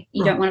soothing.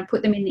 You don't want to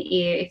put them in the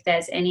ear if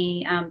there's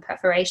any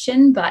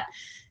perforation, but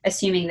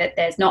assuming that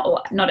there's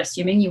not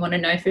assuming, you want to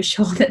know for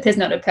sure that there's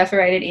not a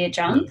perforated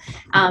eardrum.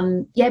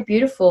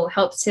 Beautiful.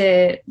 Helps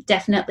to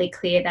definitely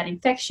clear that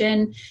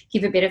infection,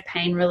 give a bit of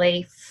pain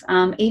relief.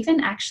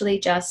 Even actually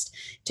just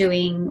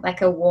doing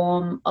like a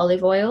warm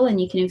olive oil,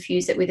 and you can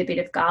infuse it with a bit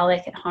of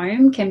garlic at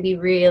home, can be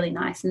really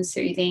nice and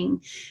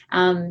soothing.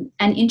 And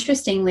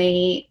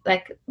interestingly,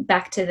 like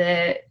back to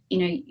the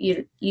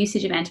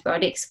usage of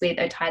antibiotics with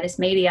otitis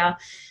media,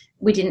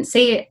 we didn't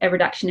see a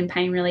reduction in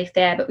pain relief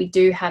there, but we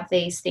do have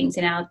these things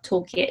in our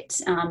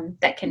toolkit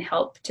that can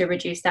help to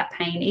reduce that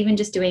pain. Even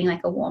just doing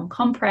like a warm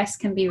compress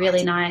can be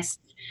really nice.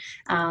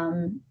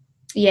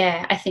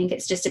 I think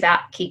it's just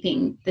about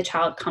keeping the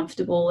child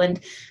comfortable. And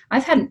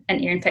I've had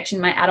an ear infection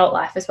in my adult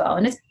life as well,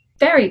 and it's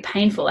very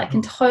painful. I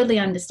can totally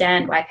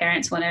understand why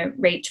parents want to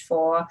reach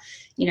for,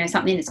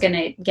 something that's going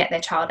to get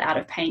their child out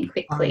of pain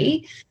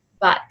quickly.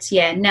 But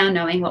now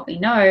knowing what we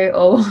know,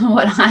 or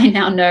what I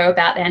now know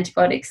about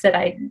antibiotics that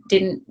I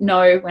didn't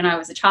know when I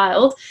was a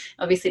child,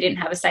 obviously didn't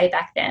have a say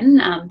back then.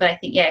 But I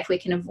think, if we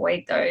can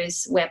avoid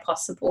those where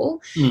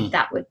possible,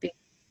 that would be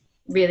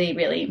really,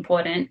 really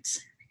important.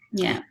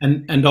 Yeah.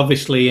 And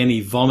obviously any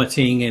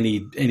vomiting,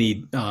 any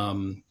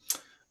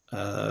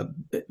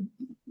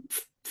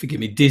forgive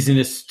me,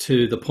 dizziness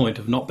to the point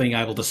of not being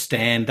able to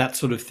stand, that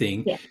sort of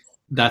thing. Yeah.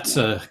 That's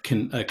a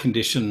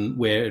condition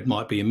where it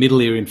might be a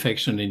middle ear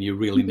infection, and you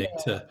really need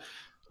to,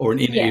 or an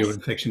inner ear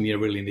infection, you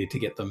really need to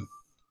get them.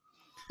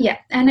 Yeah,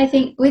 and I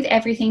think with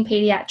everything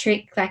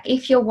pediatric, like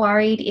if you're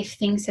worried if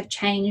things have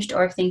changed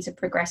or if things have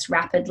progressed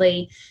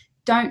rapidly,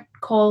 don't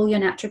call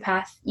your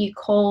naturopath, you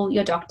call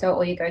your doctor,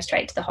 or you go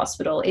straight to the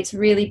hospital. It's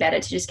really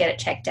better to just get it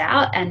checked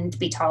out and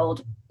be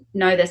told,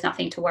 no, there's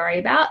nothing to worry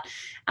about,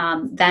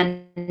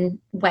 than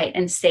wait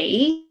and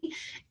see.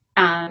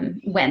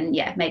 When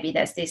maybe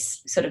there's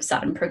this sort of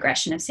sudden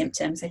progression of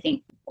symptoms. I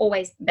think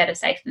always better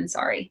safe than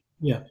sorry.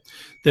 Yeah.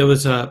 There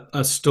was a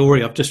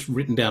story, I've just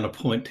written down a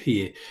point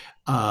here.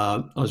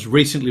 I was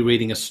recently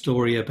reading a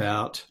story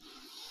about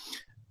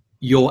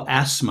your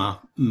asthma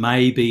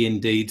may be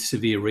indeed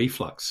severe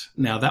reflux.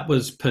 Now, that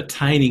was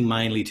pertaining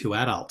mainly to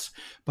adults,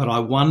 but I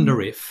wonder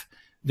if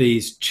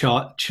these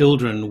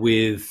children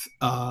with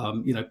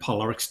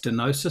pyloric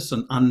stenosis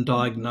and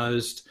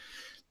undiagnosed.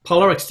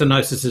 Pyloric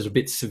stenosis is a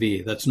bit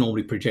severe. That's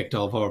normally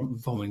projectile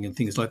vomiting and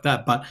things like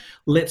that. But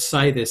let's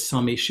say there's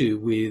some issue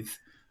with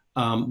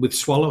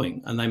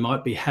swallowing, and they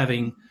might be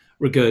having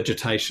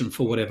regurgitation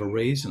for whatever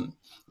reason.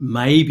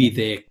 Maybe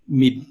their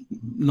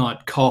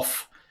midnight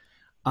cough,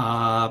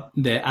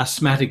 their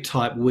asthmatic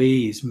type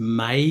wheeze,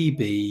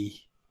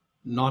 maybe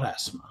not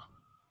asthma.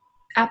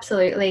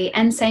 Absolutely.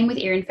 And same with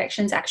ear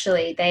infections,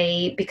 actually.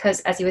 Because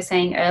as you were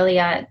saying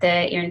earlier,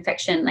 the ear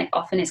infection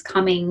often is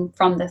coming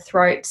from the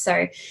throat.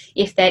 So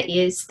if there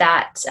is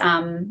that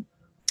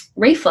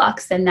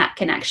reflux, then that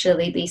can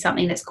actually be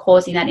something that's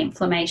causing that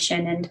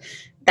inflammation and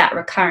that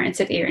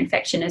recurrence of ear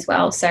infection as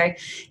well. So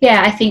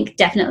I think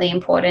definitely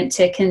important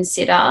to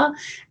consider.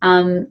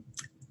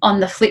 On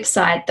the flip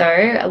side,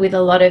 though, with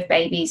a lot of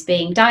babies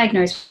being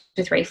diagnosed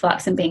with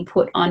reflux and being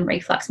put on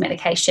reflux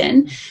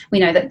medication, we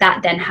know that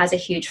that then has a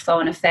huge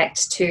flow-on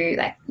effect to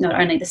like not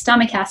only the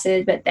stomach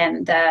acid, but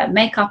then the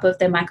makeup of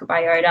the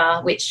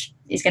microbiota, which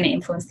is going to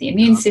influence the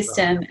immune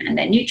system and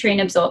their nutrient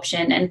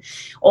absorption and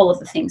all of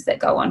the things that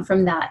go on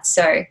from that.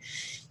 So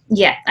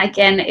yeah,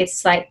 again,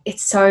 it's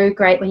so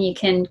great when you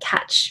can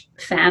catch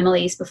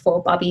families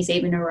before Bubby's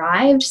even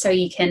arrived, so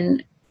you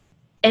can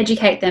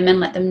educate them and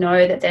let them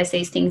know that there's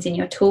these things in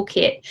your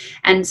toolkit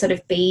and sort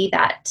of be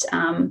that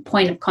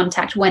point of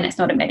contact when it's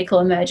not a medical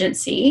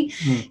emergency,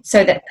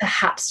 so that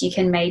perhaps you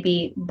can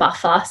maybe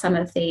buffer some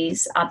of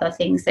these other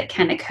things that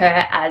can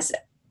occur as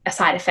a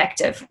side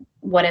effect of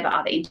whatever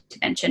other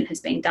intervention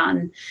has been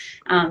done.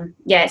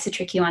 Yeah, it's a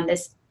tricky one.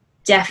 There's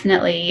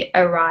definitely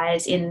a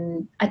rise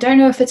in, I don't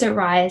know if it's a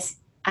rise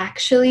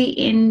actually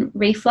in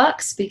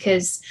reflux,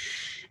 because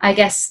I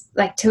guess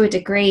like to a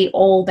degree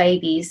all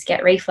babies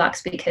get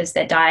reflux because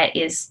their diet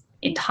is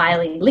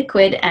entirely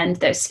liquid and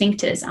those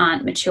sphincters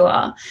aren't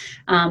mature.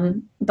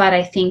 But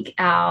I think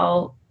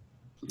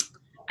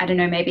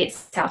maybe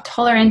it's our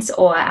tolerance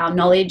or our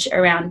knowledge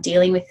around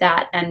dealing with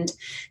that. And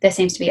there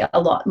seems to be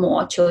a lot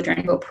more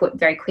children who are put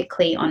very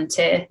quickly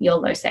onto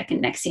your Losec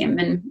and Nexium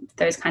and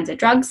those kinds of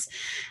drugs,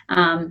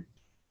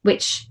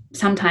 which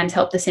sometimes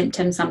help the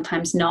symptoms,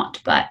 sometimes not.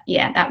 But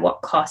yeah, at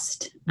what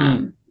cost?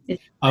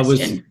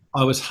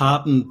 I was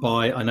heartened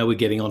by, I know we're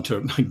getting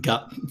onto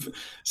gut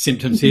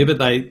symptoms here, but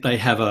they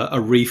have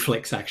a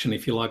reflex action,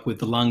 if you like, with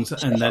the lungs.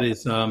 And that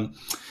is, I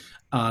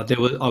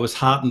was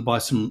heartened by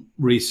some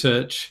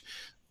research,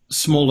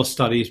 smaller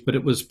studies, but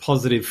it was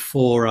positive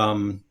for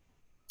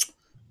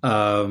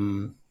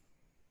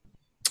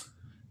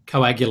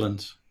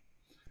coagulants,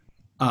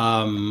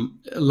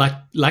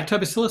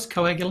 lactobacillus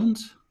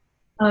coagulans.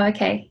 Oh,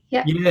 okay.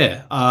 Yeah.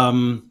 Yeah.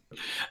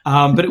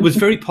 But it was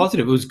very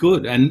positive. It was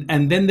good.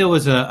 And then there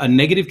was a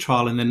negative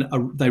trial, and then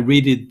they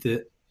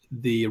redid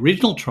the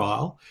original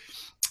trial,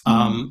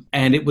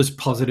 and it was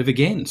positive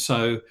again.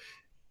 So,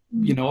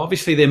 you know,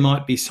 obviously there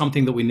might be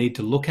something that we need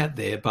to look at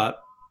there,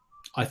 but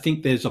I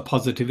think there's a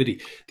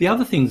positivity. The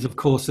other things, of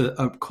course,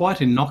 are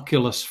quite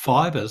innocuous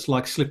fibres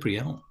like slippery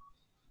elm.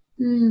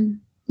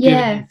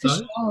 Yeah, for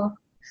sure.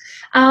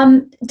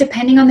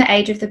 Depending on the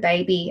age of the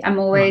baby, I'm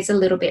always a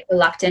little bit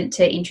reluctant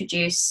to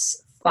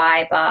introduce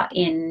fibre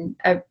in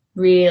a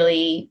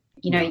really,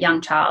 young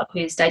child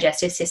whose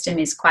digestive system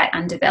is quite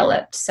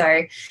undeveloped.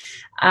 So,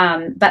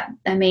 but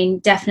I mean,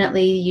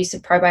 definitely use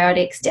of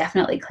probiotics,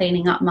 definitely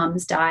cleaning up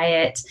mum's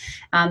diet,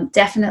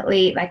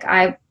 definitely like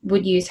I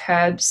would use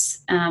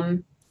herbs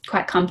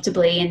quite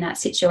comfortably in that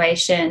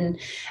situation.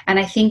 And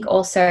I think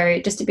also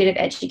just a bit of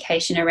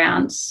education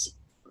around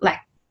like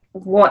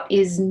what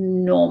is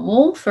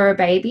normal for a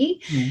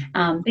baby,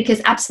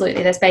 because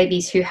absolutely there's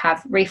babies who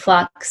have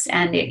reflux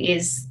and it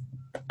is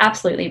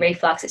absolutely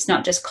reflux. It's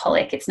not just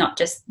colic, it's not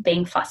just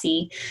being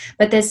fussy,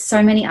 but there's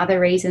so many other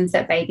reasons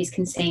that babies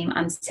can seem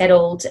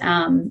unsettled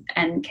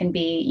and can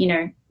be,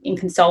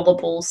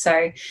 inconsolable.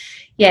 So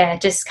yeah,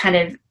 just kind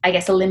of, I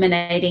guess,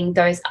 eliminating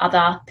those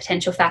other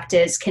potential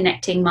factors,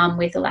 connecting mum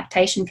with a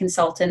lactation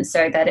consultant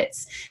so that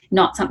it's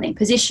not something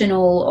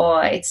positional,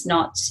 or it's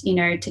not,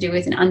 to do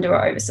with an under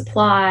or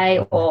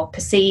oversupply or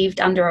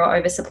perceived under or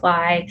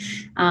oversupply.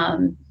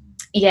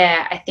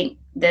 Yeah, I think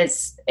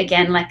there's,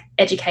 again, like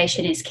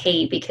education is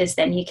key, because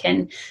then you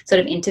can sort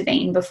of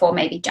intervene before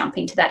maybe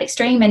jumping to that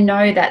extreme and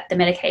know that the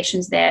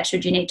medication's there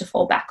should you need to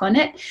fall back on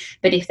it.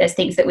 But if there's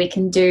things that we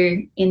can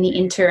do in the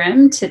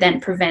interim to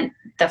then prevent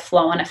the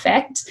flow-on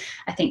effect,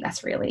 I think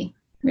that's really,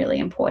 really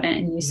important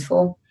and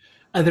useful.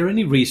 Are there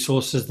any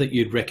resources that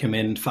you'd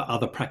recommend for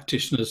other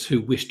practitioners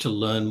who wish to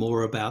learn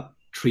more about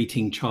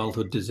treating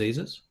childhood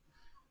diseases?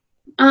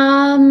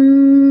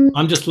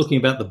 I'm just looking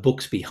about the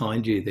books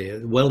behind you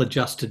there.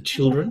 Well-Adjusted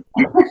Children.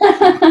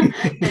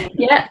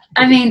 Yeah,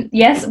 I mean,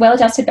 yes,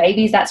 Well-Adjusted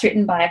Babies, that's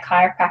written by a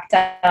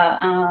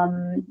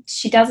chiropractor.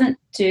 She doesn't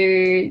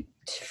do,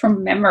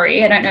 from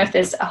memory, I don't know if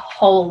there's a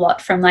whole lot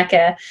from like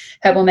a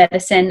herbal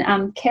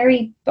medicine.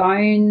 Kerry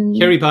Bone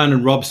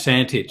and Rob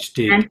Santich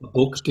did a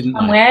book, didn't they?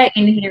 Somewhere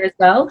in here as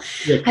well.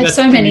 Yeah, I have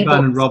so many books.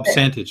 Kerry Bone and Rob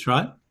Santich,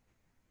 right?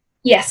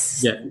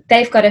 Yes, yeah.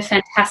 They've got a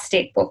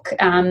fantastic book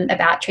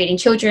about treating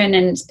children,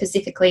 and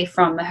specifically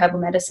from a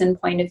herbal Medicine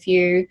point of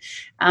view.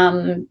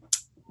 Mind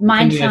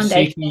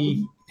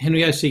Foundation.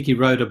 Henry Osiki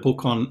wrote a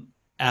book on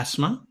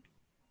asthma.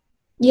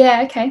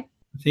 Yeah, okay.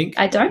 I think.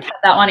 I don't have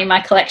that one in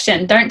my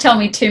collection. Don't tell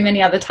me too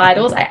many other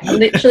titles. I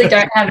literally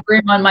don't have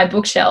room on my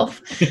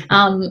bookshelf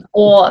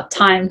or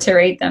time to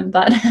read them,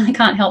 but I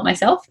can't help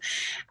myself.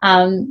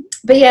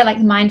 But yeah, like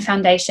Mind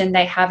Foundation,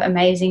 they have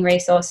amazing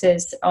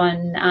resources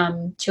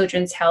on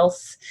children's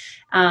health.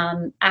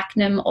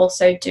 ACNM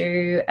also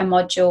do a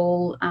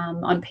module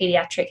on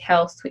pediatric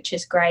health, which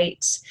is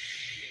great.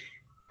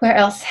 Where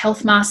else?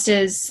 Health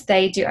Masters,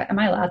 they do. Am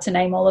I allowed to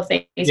name all of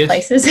these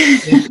places?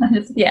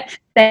 Yes. Yeah,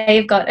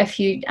 they've got a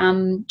few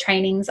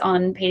trainings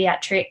on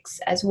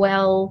pediatrics as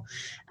well.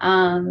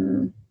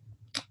 Where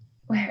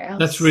Where else?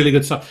 That's really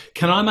good stuff.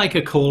 Can I make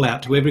a call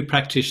out to every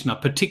practitioner,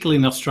 particularly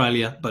in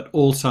Australia, but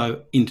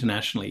also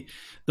internationally?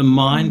 The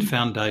Mind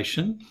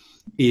Foundation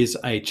is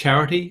a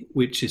charity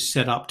which is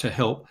set up to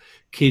help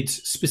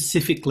kids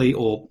specifically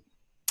or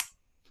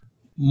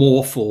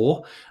more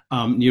for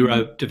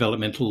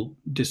neurodevelopmental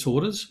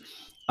disorders.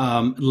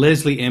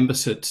 Leslie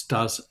Embassetts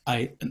does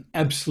an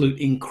absolute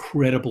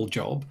incredible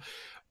job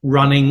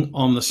running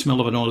on the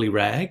smell of an oily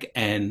rag,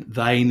 and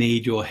they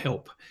need your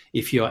help.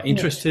 If you are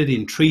interested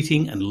in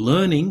treating and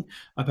learning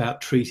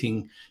about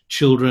treating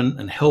children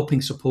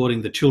and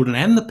supporting the children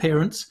and the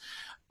parents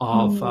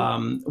of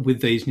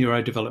with these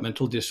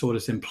neurodevelopmental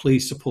disorders, then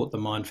please support the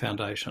Mind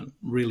Foundation.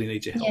 Really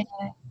need your help.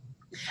 Yeah.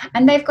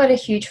 And they've got a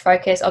huge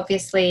focus,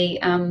 obviously,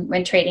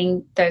 when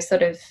treating those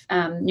sort of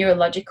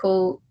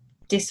neurological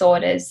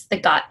disorders. The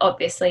gut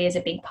obviously is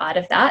a big part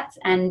of that.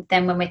 And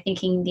then when we're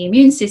thinking the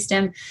immune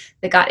system,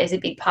 the gut is a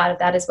big part of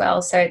that as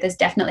well. So there's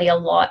definitely a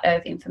lot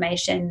of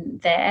information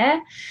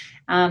there.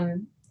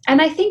 And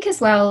I think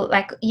as well,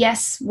 like,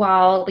 yes,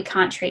 while we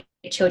can't treat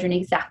children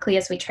exactly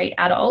as we treat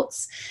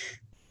adults,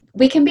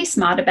 we can be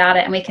smart about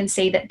it, and we can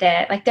see that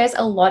there's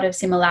a lot of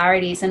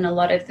similarities and a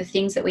lot of the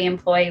things that we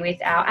employ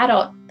with our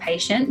adult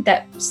patient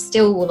that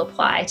still will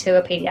apply to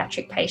a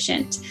pediatric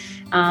patient.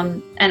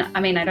 And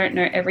I mean, I don't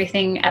know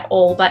everything at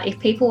all, but if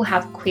people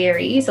have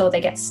queries or they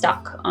get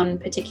stuck on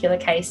particular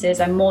cases,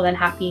 I'm more than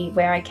happy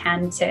where I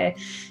can to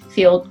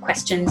field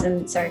questions.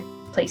 And so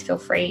please feel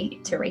free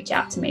to reach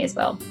out to me as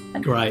well.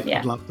 Great. Yeah.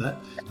 I'd love that.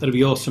 That'd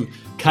be awesome.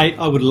 Kate,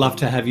 I would love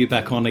to have you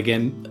back on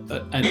again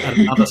at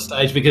another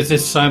stage, because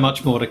there's so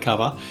much more to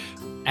cover.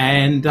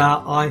 And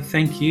I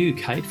thank you,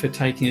 Kate, for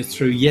taking us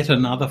through yet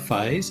another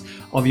phase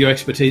of your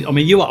expertise. I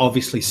mean, you are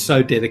obviously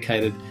so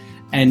dedicated,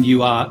 and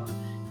you are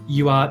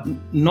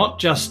not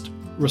just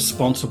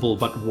responsible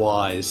but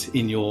wise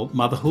in your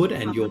motherhood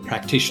and your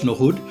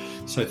practitionerhood.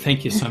 So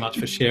thank you so much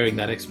for sharing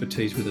that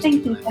expertise with us today.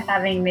 Thank you for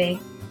having me.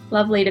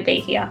 Lovely to be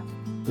here.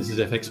 This is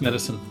FX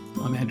Medicine.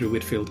 I'm Andrew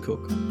Whitfield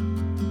Cook.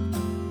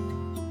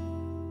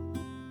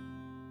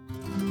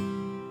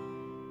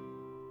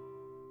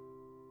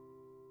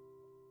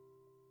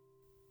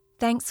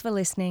 Thanks for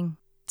listening.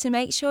 To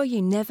make sure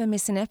you never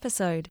miss an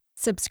episode,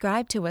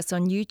 subscribe to us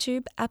on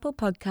YouTube, Apple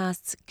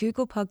Podcasts,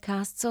 Google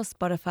Podcasts, or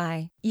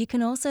Spotify. You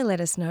can also let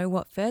us know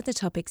what further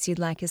topics you'd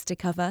like us to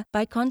cover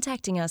by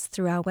contacting us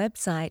through our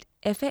website,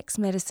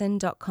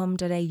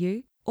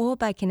 fxmedicine.com.au, or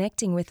by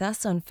connecting with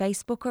us on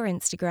Facebook or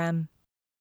Instagram.